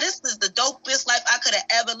like, nah, this is the dopest life I could have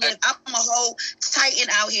ever lived. I'm a whole titan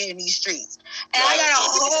out here in these streets, and I got a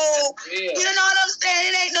whole, you know what I'm saying?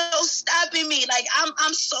 It ain't no stopping me. Like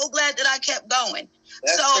I'm so glad that I kept going.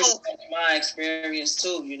 That's pretty much my experience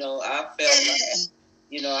too. You know, I felt like,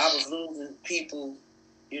 you know, I was losing people,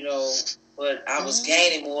 you know, but I was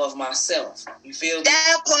gaining more of myself. You feel me?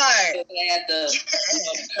 That part. I had the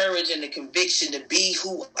courage and the conviction to be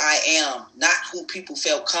who I am, not who people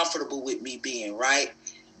felt comfortable with me being, right?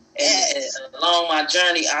 And along my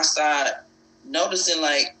journey, I started noticing,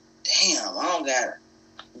 like, damn, I don't got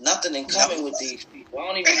nothing in common with these people. I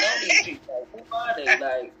don't even know these people. Like, who are they?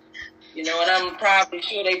 Like, you know, and I'm probably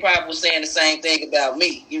sure they probably were saying the same thing about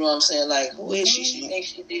me. You know what I'm saying? Like, who is she? She thinks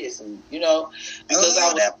she this. And, you know, because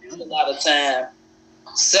I was spending a lot of time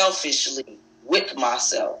selfishly with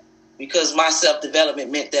myself, because my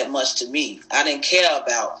self-development meant that much to me. I didn't care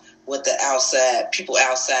about what the people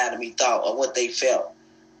outside of me thought or what they felt.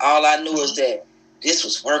 All I knew is that this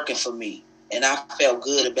was working for me, and I felt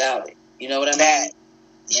good about it. You know what I mean?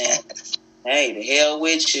 Yeah. Hey, the hell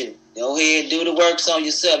with you. Go ahead, do the works on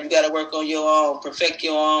yourself. You got to work on your own, perfect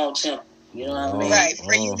your own temple. You know what I mean? Right,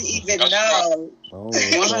 for you to even know.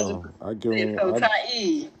 100%. I give him. I'm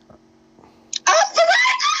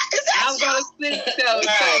gonna speak so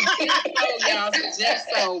y'all. Just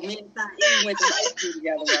so me and Tai went to high school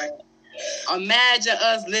together, right? Imagine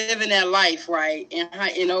us living that life, right?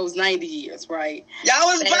 In those 90 years, right? Y'all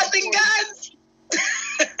was busting guns.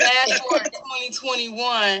 Fast forward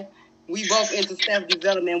 2021. We both into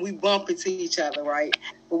self-development. We bump into each other, right?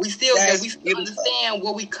 But we still understand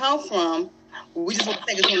where we come from. We just want to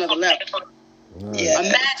take it to another level. Yeah.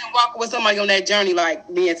 Imagine walking with somebody on that journey like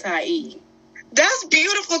me and Tai. That's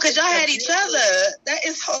beautiful, because y'all had each other. That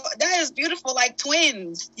is beautiful, like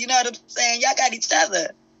twins. You know what I'm saying? Y'all got each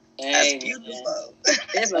other. That's beautiful.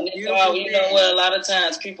 It's a beautiful you know what? A lot of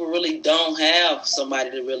times people really don't have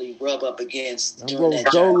somebody to really rub up against. I'm going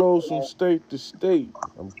solo from state to state.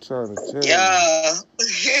 I'm trying to tell you. I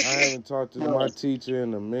haven't talked to my teacher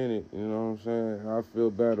in a minute. You know what I'm saying? I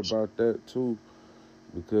feel bad about that too,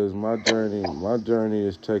 because my journey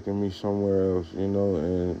is taking me somewhere else. You know,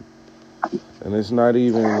 and it's not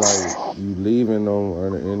even like you leaving them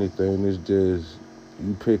or anything. It's just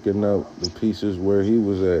you picking up the pieces where he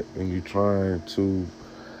was at, and you trying to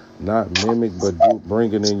not mimic, but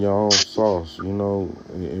bring it in your own sauce, you know,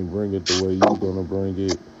 and bring it the way you're gonna bring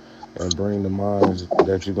it, and bring the minds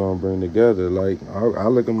that you're gonna bring together. Like I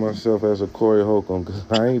look at myself as a Corey Holcomb, because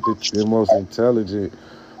I ain't the most intelligent,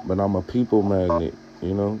 but I'm a people magnet,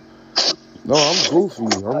 you know. No, I'm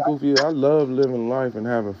goofy. I love living life and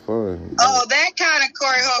having fun. Oh, that kind of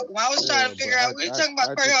Corey Holcomb. I was trying to figure out what you're talking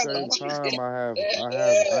about, Corey Holcomb. At the same time,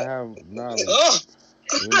 I have knowledge.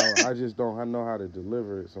 You know, I just don't know how to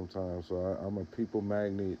deliver it sometimes. So I'm a people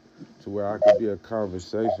magnet to where I could be a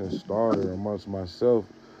conversation starter amongst myself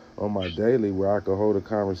on my daily, where I could hold a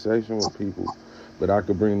conversation with people, but I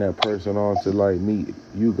could bring that person on to like meet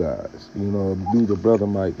you guys. You know, be the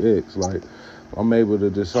BruthaMikeX. Like, I'm able to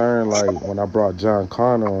discern, like, when I brought John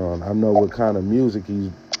Connor on, I know what kind of music he's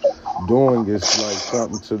doing is, like,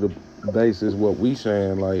 something to the basis what we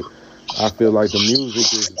saying. Like, I feel like the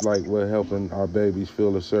music is, like, what helping our babies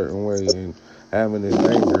feel a certain way and having this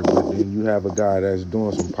anger. But then you have a guy that's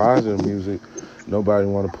doing some positive music, nobody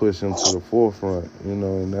want to push him to the forefront, you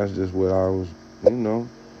know, and that's just what I was, you know,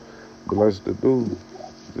 blessed to do.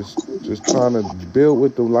 Just trying to build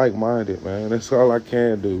with the like-minded, man. That's all I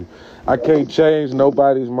can do. I can't change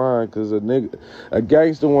nobody's mind, because a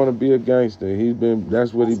gangster want to be a gangster.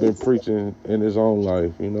 That's what he been preaching in his own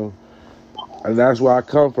life, you know. And that's where I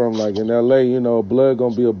come from. Like in LA, you know, blood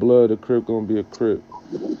gonna be a blood, a crip gonna be a crip,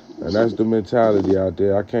 and that's the mentality out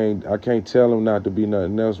there. I can't tell him not to be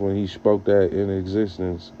nothing else when he spoke that in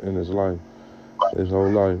existence in his life, his whole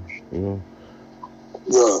life, you know.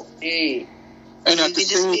 Yeah. Hey. And you at the can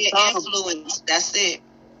just same be time, influenced. That's it.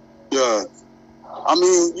 Yeah. I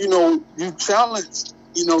mean, you know, you challenge,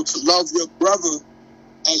 you know, to love your brother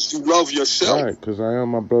as you love yourself. Right, because I am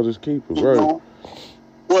my brother's keeper, you right. know?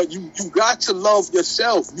 But you got to love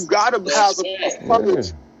yourself. You got to have enough courage.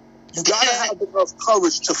 Yeah. You got to have enough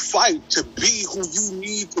courage to fight, to be who you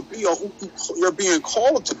need to be or who you're being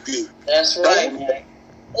called to be. That's right, man.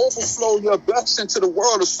 Overflow your best into the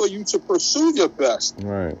world is for you to pursue your best.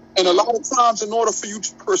 Right. And a lot of times, in order for you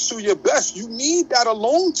to pursue your best, you need that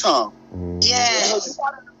alone time. Yeah. You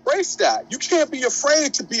gotta embrace that. You can't be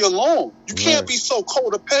afraid to be alone. You can't be so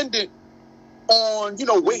codependent on, you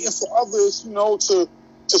know, waiting for others, you know, to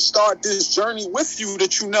start this journey with you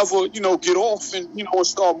that you never, you know, get off and, you know, and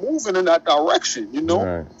start moving in that direction, you know?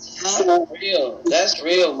 Right. That's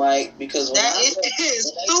real, Mike, because when that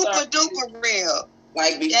is super duper real.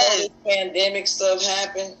 Like before this pandemic stuff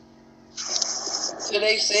happened, so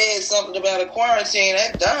they said something about a quarantine.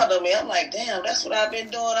 That dawned on me. I'm like, damn, that's what I've been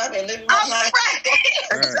doing. I've been living my life.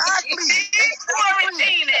 Exactly.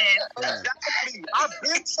 Exactly. I've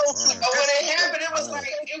been so But when it happened, it was like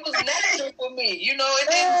it was natural for me. You know, it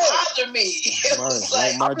didn't bother me. It was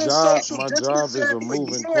like my job is a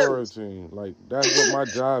moving quarantine. Like that's what my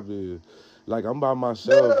job is. Like I'm by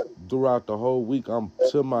myself throughout the whole week. I'm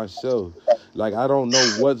to myself. Like I don't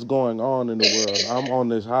know what's going on in the world. I'm on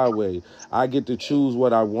this highway. I get to choose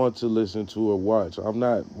what I want to listen to or watch. I'm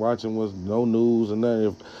not watching what's no news and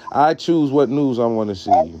nothing. I choose what news I want to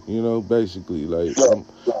see. You know, basically, like I'm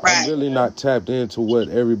really not tapped into what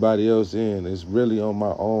everybody else in. It's really on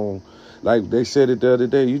my own. Like they said it the other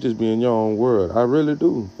day, you just be in your own world. I really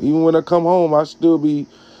do. Even when I come home, I still be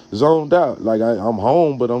zoned out. Like I'm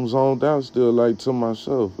home, but I'm zoned out still, like to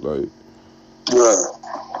myself. Like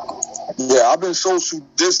yeah, I've been social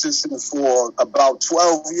distancing for about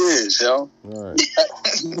 12 years, yo. Right.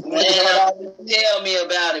 Man, tell me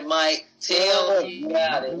about it, Mike. Tell me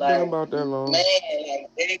about it. Like, about that long. Man,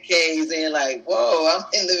 like decades in, like, whoa,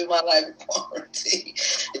 I've been living my life in quarantine.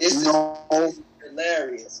 This is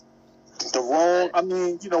hilarious. I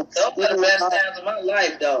mean, you know, those are the best times of my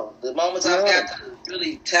life, though. The moments I've got to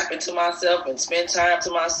really tap into myself and spend time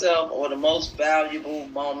to myself are the most valuable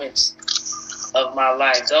moments of my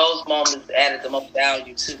life. Those moments added the most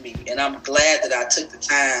value to me, and I'm glad that I took the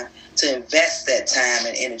time to invest that time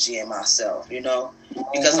and energy in myself, you know,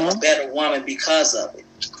 because I'm a better woman because of it.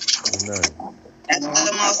 That's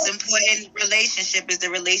the most important relationship, is the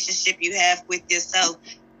relationship you have with yourself.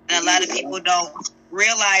 And a lot of people don't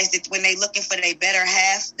realize that when they're looking for their better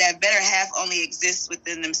half, that better half only exists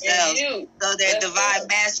within themselves. So their divine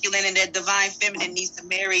masculine and their divine feminine needs to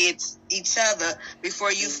marry each other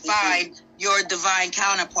before you find your divine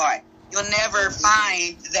counterpart. You'll never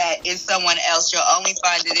find that in someone else. You'll only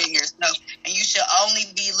find it in yourself. And you should only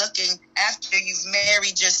be looking after you've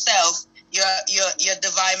married yourself, your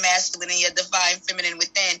divine masculine and your divine feminine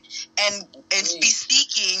within, and be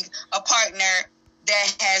seeking a partner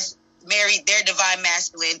that has married their divine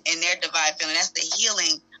masculine and their divine feminine. That's the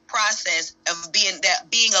healing process of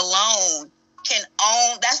being alone can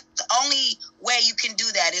own. That's the only way you can do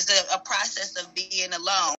that is a process of being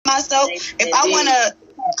alone. Myself, if I want to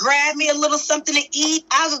grab me a little something to eat,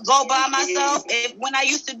 I'll go by myself. When I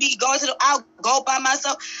used to be going to I'll go by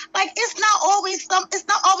myself. Like, it's not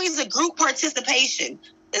always a group participation.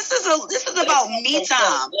 This is about me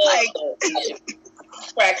time. Like,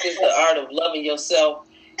 practice the art of loving yourself.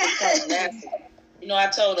 You know, I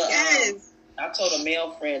told a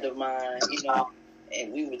male friend of mine, you know,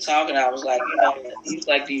 and we were talking. I was like, you know, he was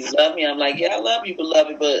like, "Do you love me?" I'm like, "Yeah, I love you,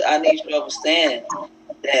 beloved, but I need you to understand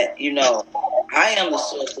that, you know, I am the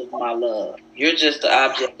source of my love. You're just the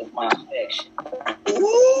object of my affection."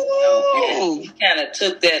 And he kind of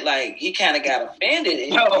took that, like, he kind of got offended.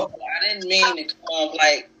 And, I didn't mean to come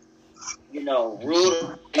like, you know, rude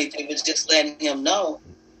or anything, but just letting him know,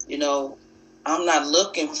 you know, I'm not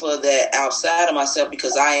looking for that outside of myself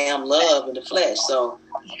because I am love in the flesh. So,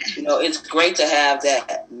 you know, it's great to have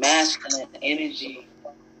that masculine energy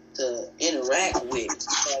to interact with.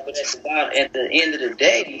 But at the end of the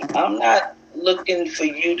day, I'm not looking for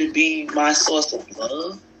you to be my source of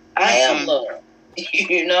love. I am love.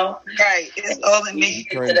 You know? Right. It's all in me.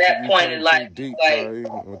 To that point in life, deep, like,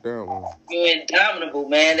 with that one. You're indomitable,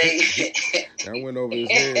 man. That went over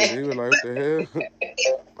his head. He was like, "What the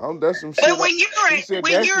hell?" That's some shit. But when you're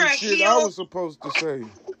a shit I was supposed to say.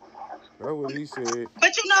 That's what he said.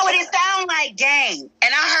 But you know what? It sounds like gang,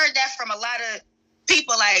 and I heard that from a lot of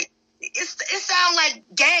people. Like, it sounds like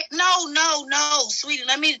gang. No, sweetie.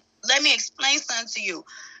 Let me explain something to you.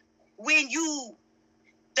 When you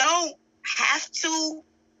don't have to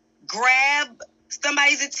grab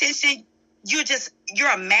somebody's attention,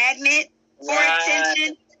 you're a magnet for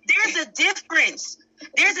attention. There's a difference.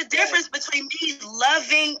 There's a difference between me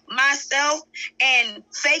loving myself and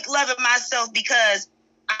fake loving myself because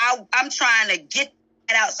I'm trying to get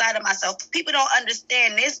that outside of myself. People don't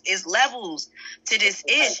understand this is levels to this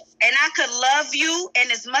ish. And I could love you,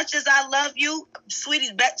 and as much as I love you,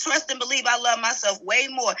 sweetie, trust and believe I love myself way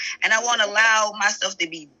more. And I won't allow myself to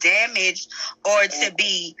be damaged or to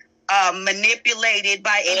be manipulated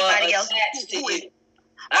by anybody else.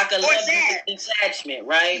 I can love you with attachment,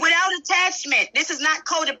 right? Without attachment. This is not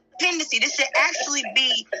codependency. This should actually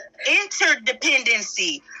be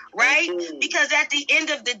interdependency, right? Mm-hmm. Because at the end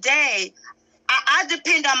of the day, I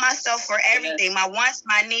depend on myself for everything, my wants,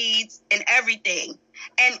 my needs, and everything.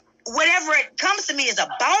 And whatever it comes to me is a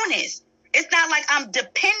bonus. It's not like I'm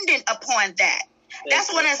dependent upon that.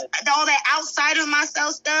 That's when it's all that outside of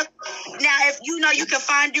myself stuff. Now, if you know you can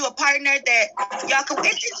find you a partner that y'all can,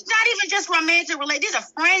 it's not even just romantic related. These are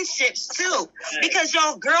friendships too, because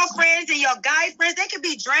your girlfriends and your guy friends, they can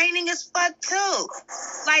be draining as fuck too.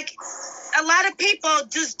 Like, a lot of people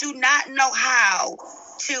just do not know how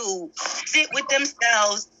to sit with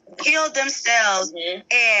themselves, heal themselves,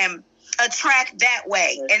 and attract that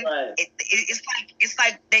way. And it's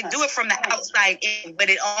like they do it from the outside in, but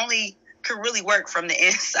it only could really work from the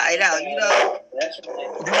inside out, you know?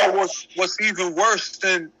 You know what's even worse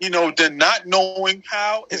than not knowing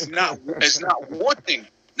how is not wanting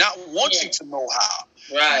to know how.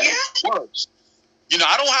 Right. Yeah. Worse. You know,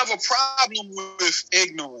 I don't have a problem with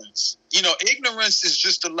ignorance. You know, ignorance is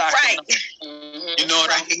just a lack of knowledge. You know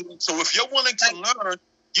what I mean? So if you're willing to learn,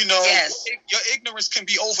 you know, your ignorance can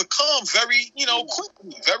be overcome very,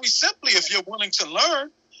 quickly, very simply if you're willing to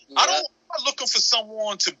learn. I'm not looking for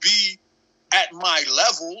someone to be at my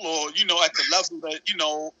level or, at the level that,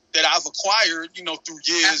 that I've acquired, through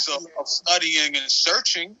years of studying and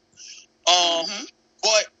searching.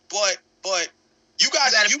 But you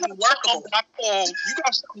got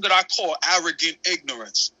something that I call arrogant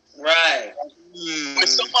ignorance. Right. When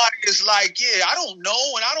somebody is like, yeah, I don't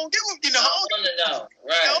know, and I don't give a, I want to know.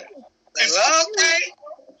 Right. Okay.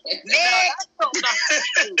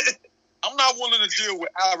 I'm not willing to deal with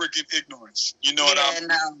arrogant ignorance. You know what I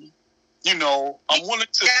mean? I'm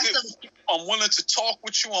willing to talk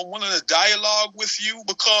with you. I'm willing to dialogue with you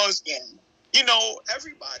because,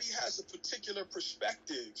 everybody has a particular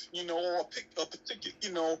perspective, or a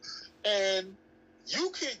particular, and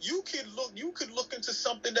you could look into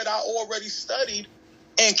something that I already studied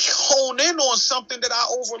and hone in on something that I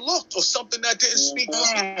overlooked or something that didn't speak.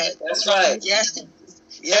 That's right. Yes. And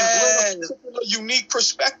bring a particular unique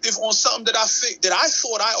perspective on something that I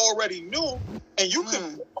thought I already knew, and you could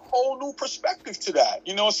bring a whole new perspective to that.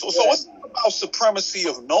 So it's not about supremacy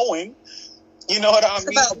of knowing. You know what I mean?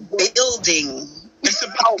 It's about building. It's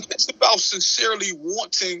about sincerely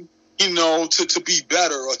wanting, to be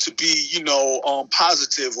better or to be,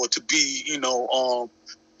 positive or to be,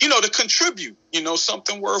 to contribute,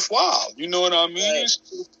 something worthwhile. You know what I mean? Right.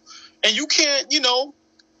 And you can't,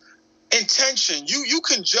 intention. You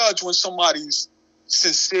can judge when somebody's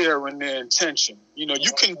sincere in their intention. You know,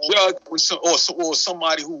 you can judge when or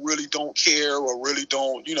somebody who really don't care or really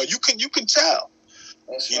don't. You know, you can tell.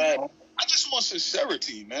 That's right. Know? I just want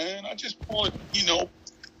sincerity, man. I just want,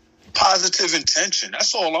 positive intention.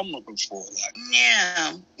 That's all I'm looking for. Like,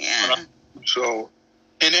 yeah. So,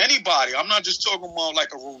 in anybody, I'm not just talking about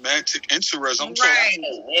like a romantic interest. I'm talking.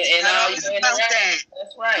 And all you about that.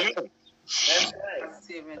 That's right. Yeah. That's right.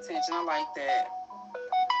 Positive intention. I like that.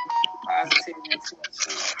 Positive intention.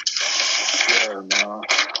 Yeah, no.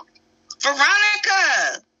 Veronica.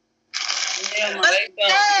 Yeah, man, they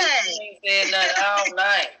said nothing all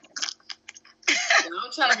night.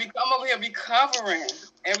 I'm over here recovering.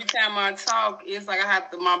 Every time I talk, it's like I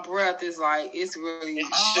have to. My breath is like it's really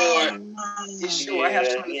short. It's short. I have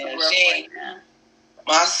to breath right now.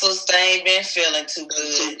 My sister ain't been feeling too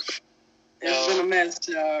good. It's been a mess,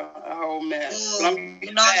 y'all. A whole mess. But I'm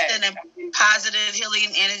sending positive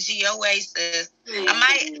healing energy your way, sis. I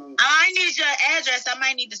might need your address. I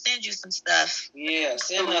might need to send you some stuff. Yeah,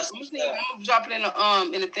 send us some stuff. I'm gonna drop it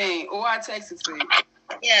in the thing, or I text it to you.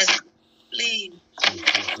 Yes, please.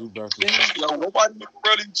 Nobody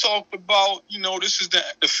really talked about, this is the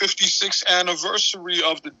 56th anniversary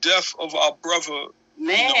of the death of our brother.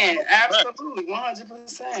 Man, absolutely,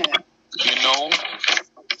 100%.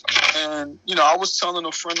 And, I was telling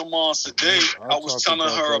a friend of mine today, I was telling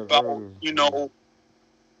her about,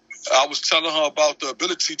 I was telling her about the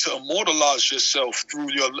ability to immortalize yourself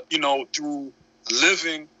through your, through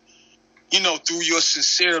living, through your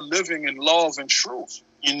sincere living in love and truth.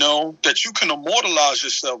 That you can immortalize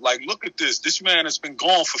yourself. Like, look at this. This man has been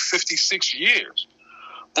gone for 56 years.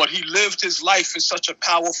 But he lived his life in such a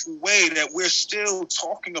powerful way that we're still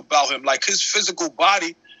talking about him. Like, his physical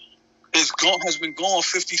body has been gone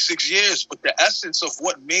 56 years. But the essence of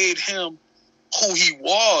what made him who he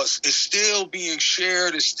was is still being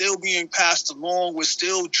shared, is still being passed along. We're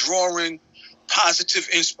still drawing positive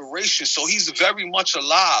inspiration. So he's very much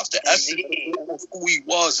alive. The essence of who he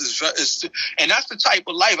was is and that's the type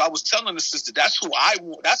of life I was telling the sister. That's who I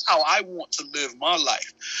want. That's how I want to live my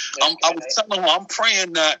life. I was telling her, I'm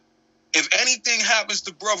praying that if anything happens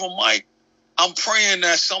to Brother Mike, I'm praying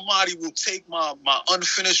that somebody will take my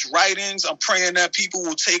unfinished writings. I'm praying that people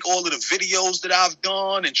will take all of the videos that I've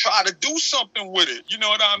done and try to do something with it. You know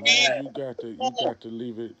what I mean? Man, you got to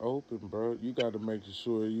leave it open, bro. You got to make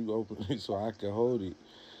sure you open it so I can hold it.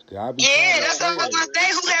 That's what I was gonna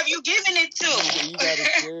say. Who have you given it to? You gotta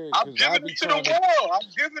share it. I'm giving it to the world. I'm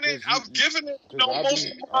giving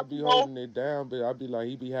it. I be holding it down, but I be like,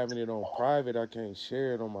 he be having it on private. I can't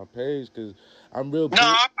share it on my page because I'm real big.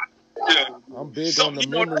 I'm big on the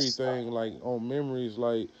memory thing, like on memories,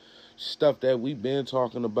 like stuff that we've been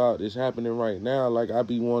talking about is happening right now. Like I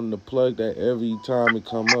be wanting to plug that every time it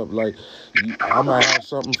come up. Like I might have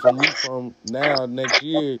something from you from now next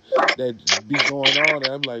year that be going on, and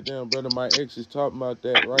I'm like, damn, brother, my ex is talking about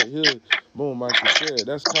that right here. Boom, I can share it.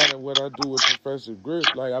 That's kind of what I do with Professor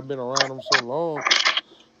Griff. Like I've been around him so long,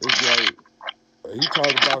 it's like he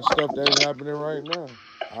talking about stuff that's happening right now.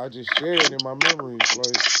 I just share it in my memories,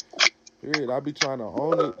 like. Period. I be trying to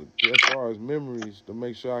own it as far as memories to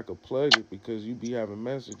make sure I could plug it because you be having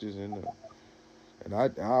messages in there. And I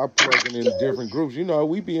plug it in different groups.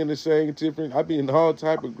 We be in the same different, I be in all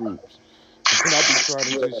type of groups. And I be trying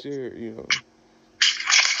to just share it,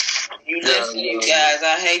 You listen, you guys,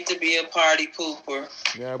 I hate to be a party pooper.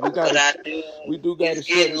 Yeah, we do got to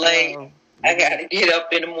shut it late. down. I got to get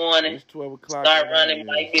up in the morning. It's 12 o'clock. Start running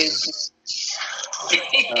my business.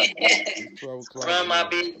 Run my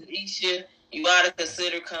business. Isha, you ought to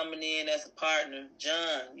consider coming in as a partner.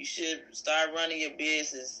 John, you should start running your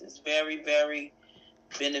business. It's very, very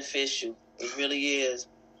beneficial. It really is.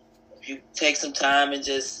 If you take some time and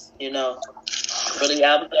just, really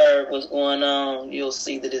observe what's going on, you'll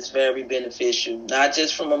see that it's very beneficial. Not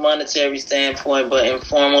just from a monetary standpoint, but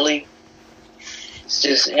informally. It's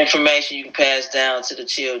just information you can pass down to the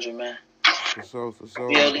children, man. For sure. Also, if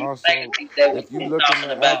you're looking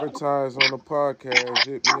to advertise on the podcast,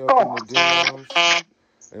 hit me up in the DMs.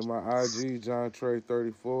 And my IG,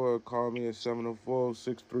 JonTre34. Call me at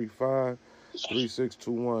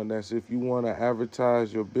 704-635-3621. That's if you want to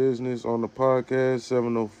advertise your business on the podcast,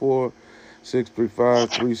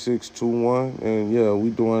 704-635-3621. And yeah, we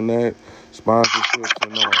doing that. Sponsorships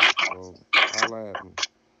and all. So holla at me.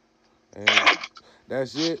 And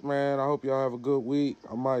that's it, man. I hope y'all have a good week.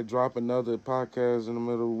 I might drop another podcast in the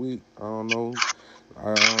middle of the week. I don't know.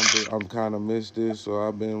 I'm kind of missed this, so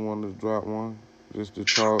I've been wanting to drop one just to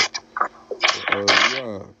talk.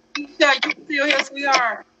 Yeah. Yeah, you still here,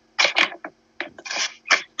 sweetheart?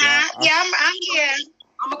 Yeah, I'm here.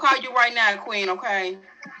 I'm gonna call you right now, Queen. Okay.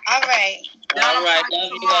 All right. All right.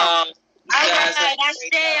 Love you all. All right. I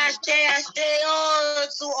stay on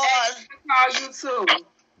to all. I'll call you too.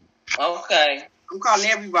 Okay. I'm calling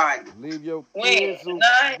everybody. Leave your When? kids some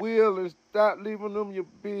Tonight? will and stop leaving them your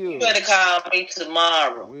You bills. better call me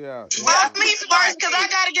tomorrow. We out. Call me first, because I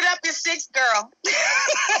got to get up at 6, girl.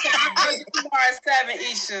 I'll call you tomorrow at 7,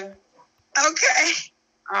 Isha. Okay.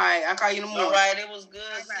 All right, I'll call you in the morning. All right. It was good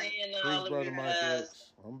seeing all Peace, of you BruthaMikeX. guys.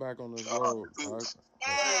 I'm back on the road. All right.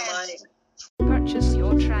 Yes. Purchase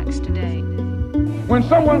your tracks today. When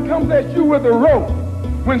someone comes at you with a rope,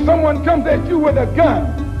 when someone comes at you with a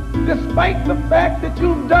gun, despite the fact that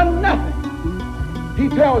you've done nothing, he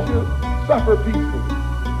tells you, suffer peacefully.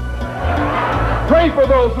 Pray for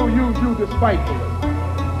those who use you despitefully.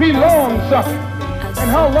 Be long-suffering. And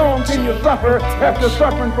how long can you suffer after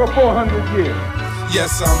suffering for 400 years?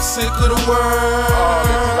 Yes, I'm sick of the world. All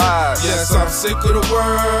its lies. Yes, I'm sick of the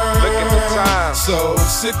world. Look at the time. So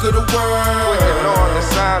sick of the world. Quick ignoring the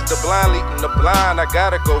signs, the blind leading the blind. I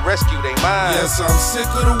gotta go rescue they minds. Yes, I'm sick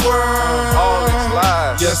of the world. All its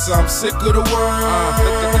lies. Yes, I'm sick of the world.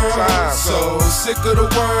 Look at the time. So sick of the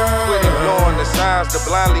world. Quit ignoring the signs, the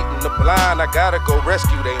blind leading the blind. I gotta go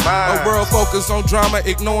rescue they minds. A world focused on drama,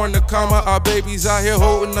 ignoring the comma. Our babies out here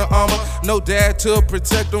holding the armor. No dad to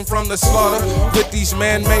protect them from the slaughter. With these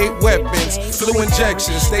man-made weapons, flu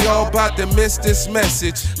injections. They all about to miss this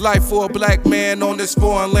message. Life for a black man on this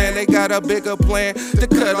foreign land. They got a bigger plan to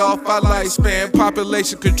cut off our lifespan.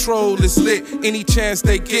 Population control is lit. Any chance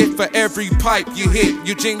they get for every pipe you hit.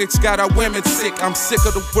 Eugenics got our women sick. I'm sick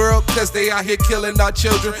of the world cause they out here killing our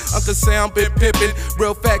children. Uncle Sam been pimping.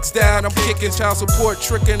 Real facts down. I'm kicking child support,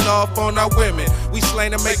 tricking off on our women. We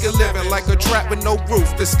slain to make a living like a trap with no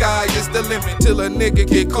roof. The sky is the limit till a nigga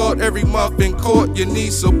get caught every month in court. You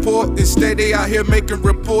need support. Instead they out here making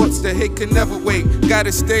reports. The hate can never wait.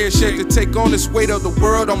 Gotta stay in shape to take on this weight of the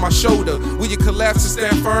world on my shoulder. Will you collapse and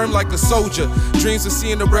stand firm like a soldier? Dreams of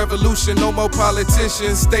seeing the revolution. No more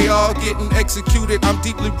politicians. They all getting executed. I'm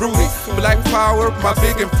deeply rooted. Black power, my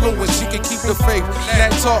big influence. You can keep the faith.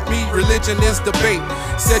 That taught me religion is debate.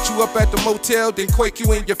 Set you up at the motel, then quake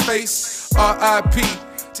you in your face. R.I.P.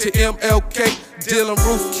 to MLK. Dylan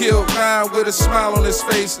Roof killed 9 with a smile on his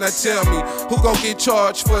face. Now tell me, who gon' get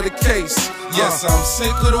charged for the case? Yes, I'm sick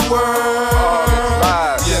of the world.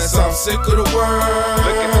 Yes, I'm sick of the world.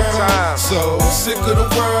 Look at the time. So sick of the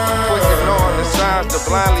world. Quick ignoring the signs, the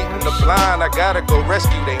blind leading the blind. I gotta go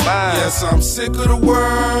rescue they minds. Yes, I'm sick of the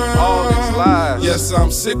world. All its lies. Yes, I'm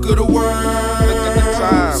sick of the world. Look at the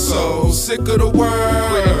time. So sick of the world.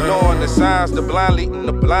 Quit ignoring the signs, the blind leading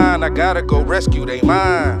the blind. I gotta go rescue they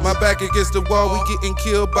minds. My back against the wall, we getting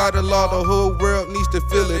killed by the law. The whole world needs to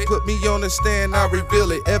feel it. Put me on the stand, I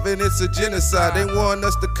reveal it. Evidence of genocide, they want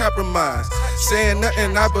us to compromise. Saying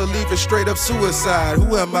nothing, I believe it's straight up suicide.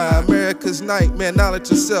 Who am I? America's nightmare, knowledge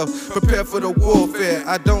of self. Prepare for the warfare,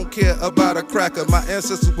 I don't care about a cracker. My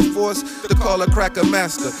ancestors were forced to call a cracker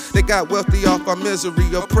master. They got wealthy off our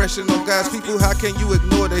misery, oppression on God's people. How can you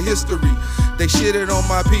ignore the history? They shitted on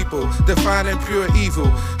my people, defining pure evil.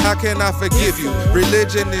 How can I forgive you?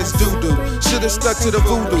 Religion is doo-doo. Should've stuck to the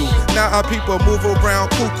voodoo. Now our people move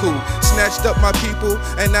around cuckoo. Snatched up my people,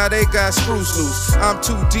 and now they got screws loose. I'm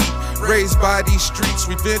too deep, raised by these streets.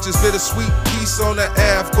 Revenge is bittersweet, peace on the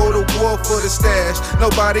Ave. Go to war for the stash.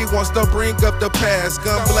 Nobody wants to bring up the past.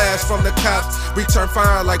 Gun blast from the cops, return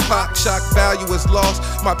fire like pop. Shock value is lost.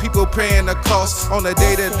 My people paying the cost on a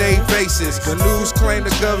day-to-day basis. The news claim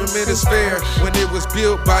the government is fair when it was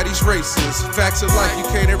built by these races. Facts of life, you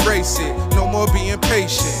can't erase it. No more being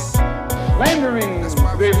patient. Slandering the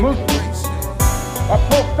Muslims, a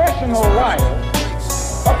professional liar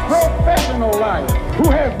who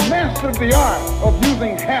has mastered the art of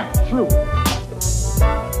using half-truth.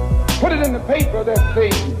 Put it in the paper that they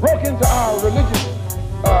broke into our religious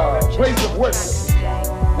place of worship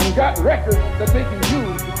and got records that they can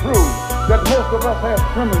use to prove that most of us have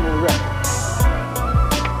criminal records.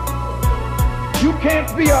 You can't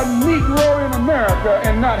be a Negro in America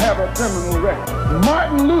and not have a criminal record.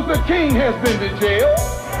 Martin Luther King has been to jail.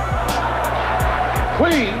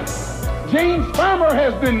 Please, James Farmer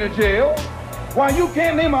has been to jail. Why, you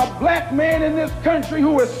can't name a black man in this country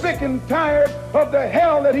who is sick and tired of the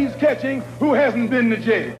hell that he's catching who hasn't been to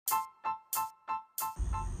jail.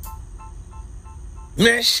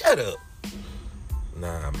 Man, shut up.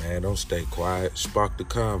 Nah, man, don't stay quiet. Spark the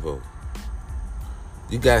convo.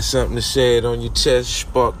 You got something to say it on your chest,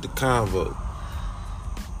 spark the convo.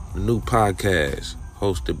 A new podcast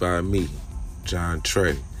hosted by me,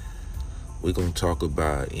 JonTre. We're going to talk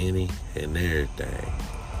about any and everything.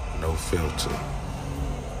 No filter.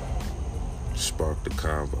 spark the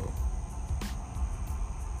convo.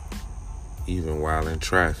 Even while in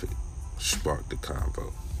traffic, spark the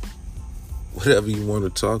convo. Whatever you want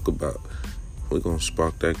to talk about, we're going to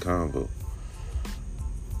spark that convo.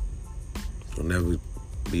 You'll never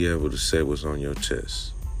be able to say what's on your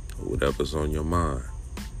chest or whatever's on your mind.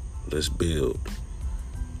 Let's build.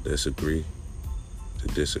 Let's agree to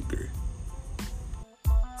disagree.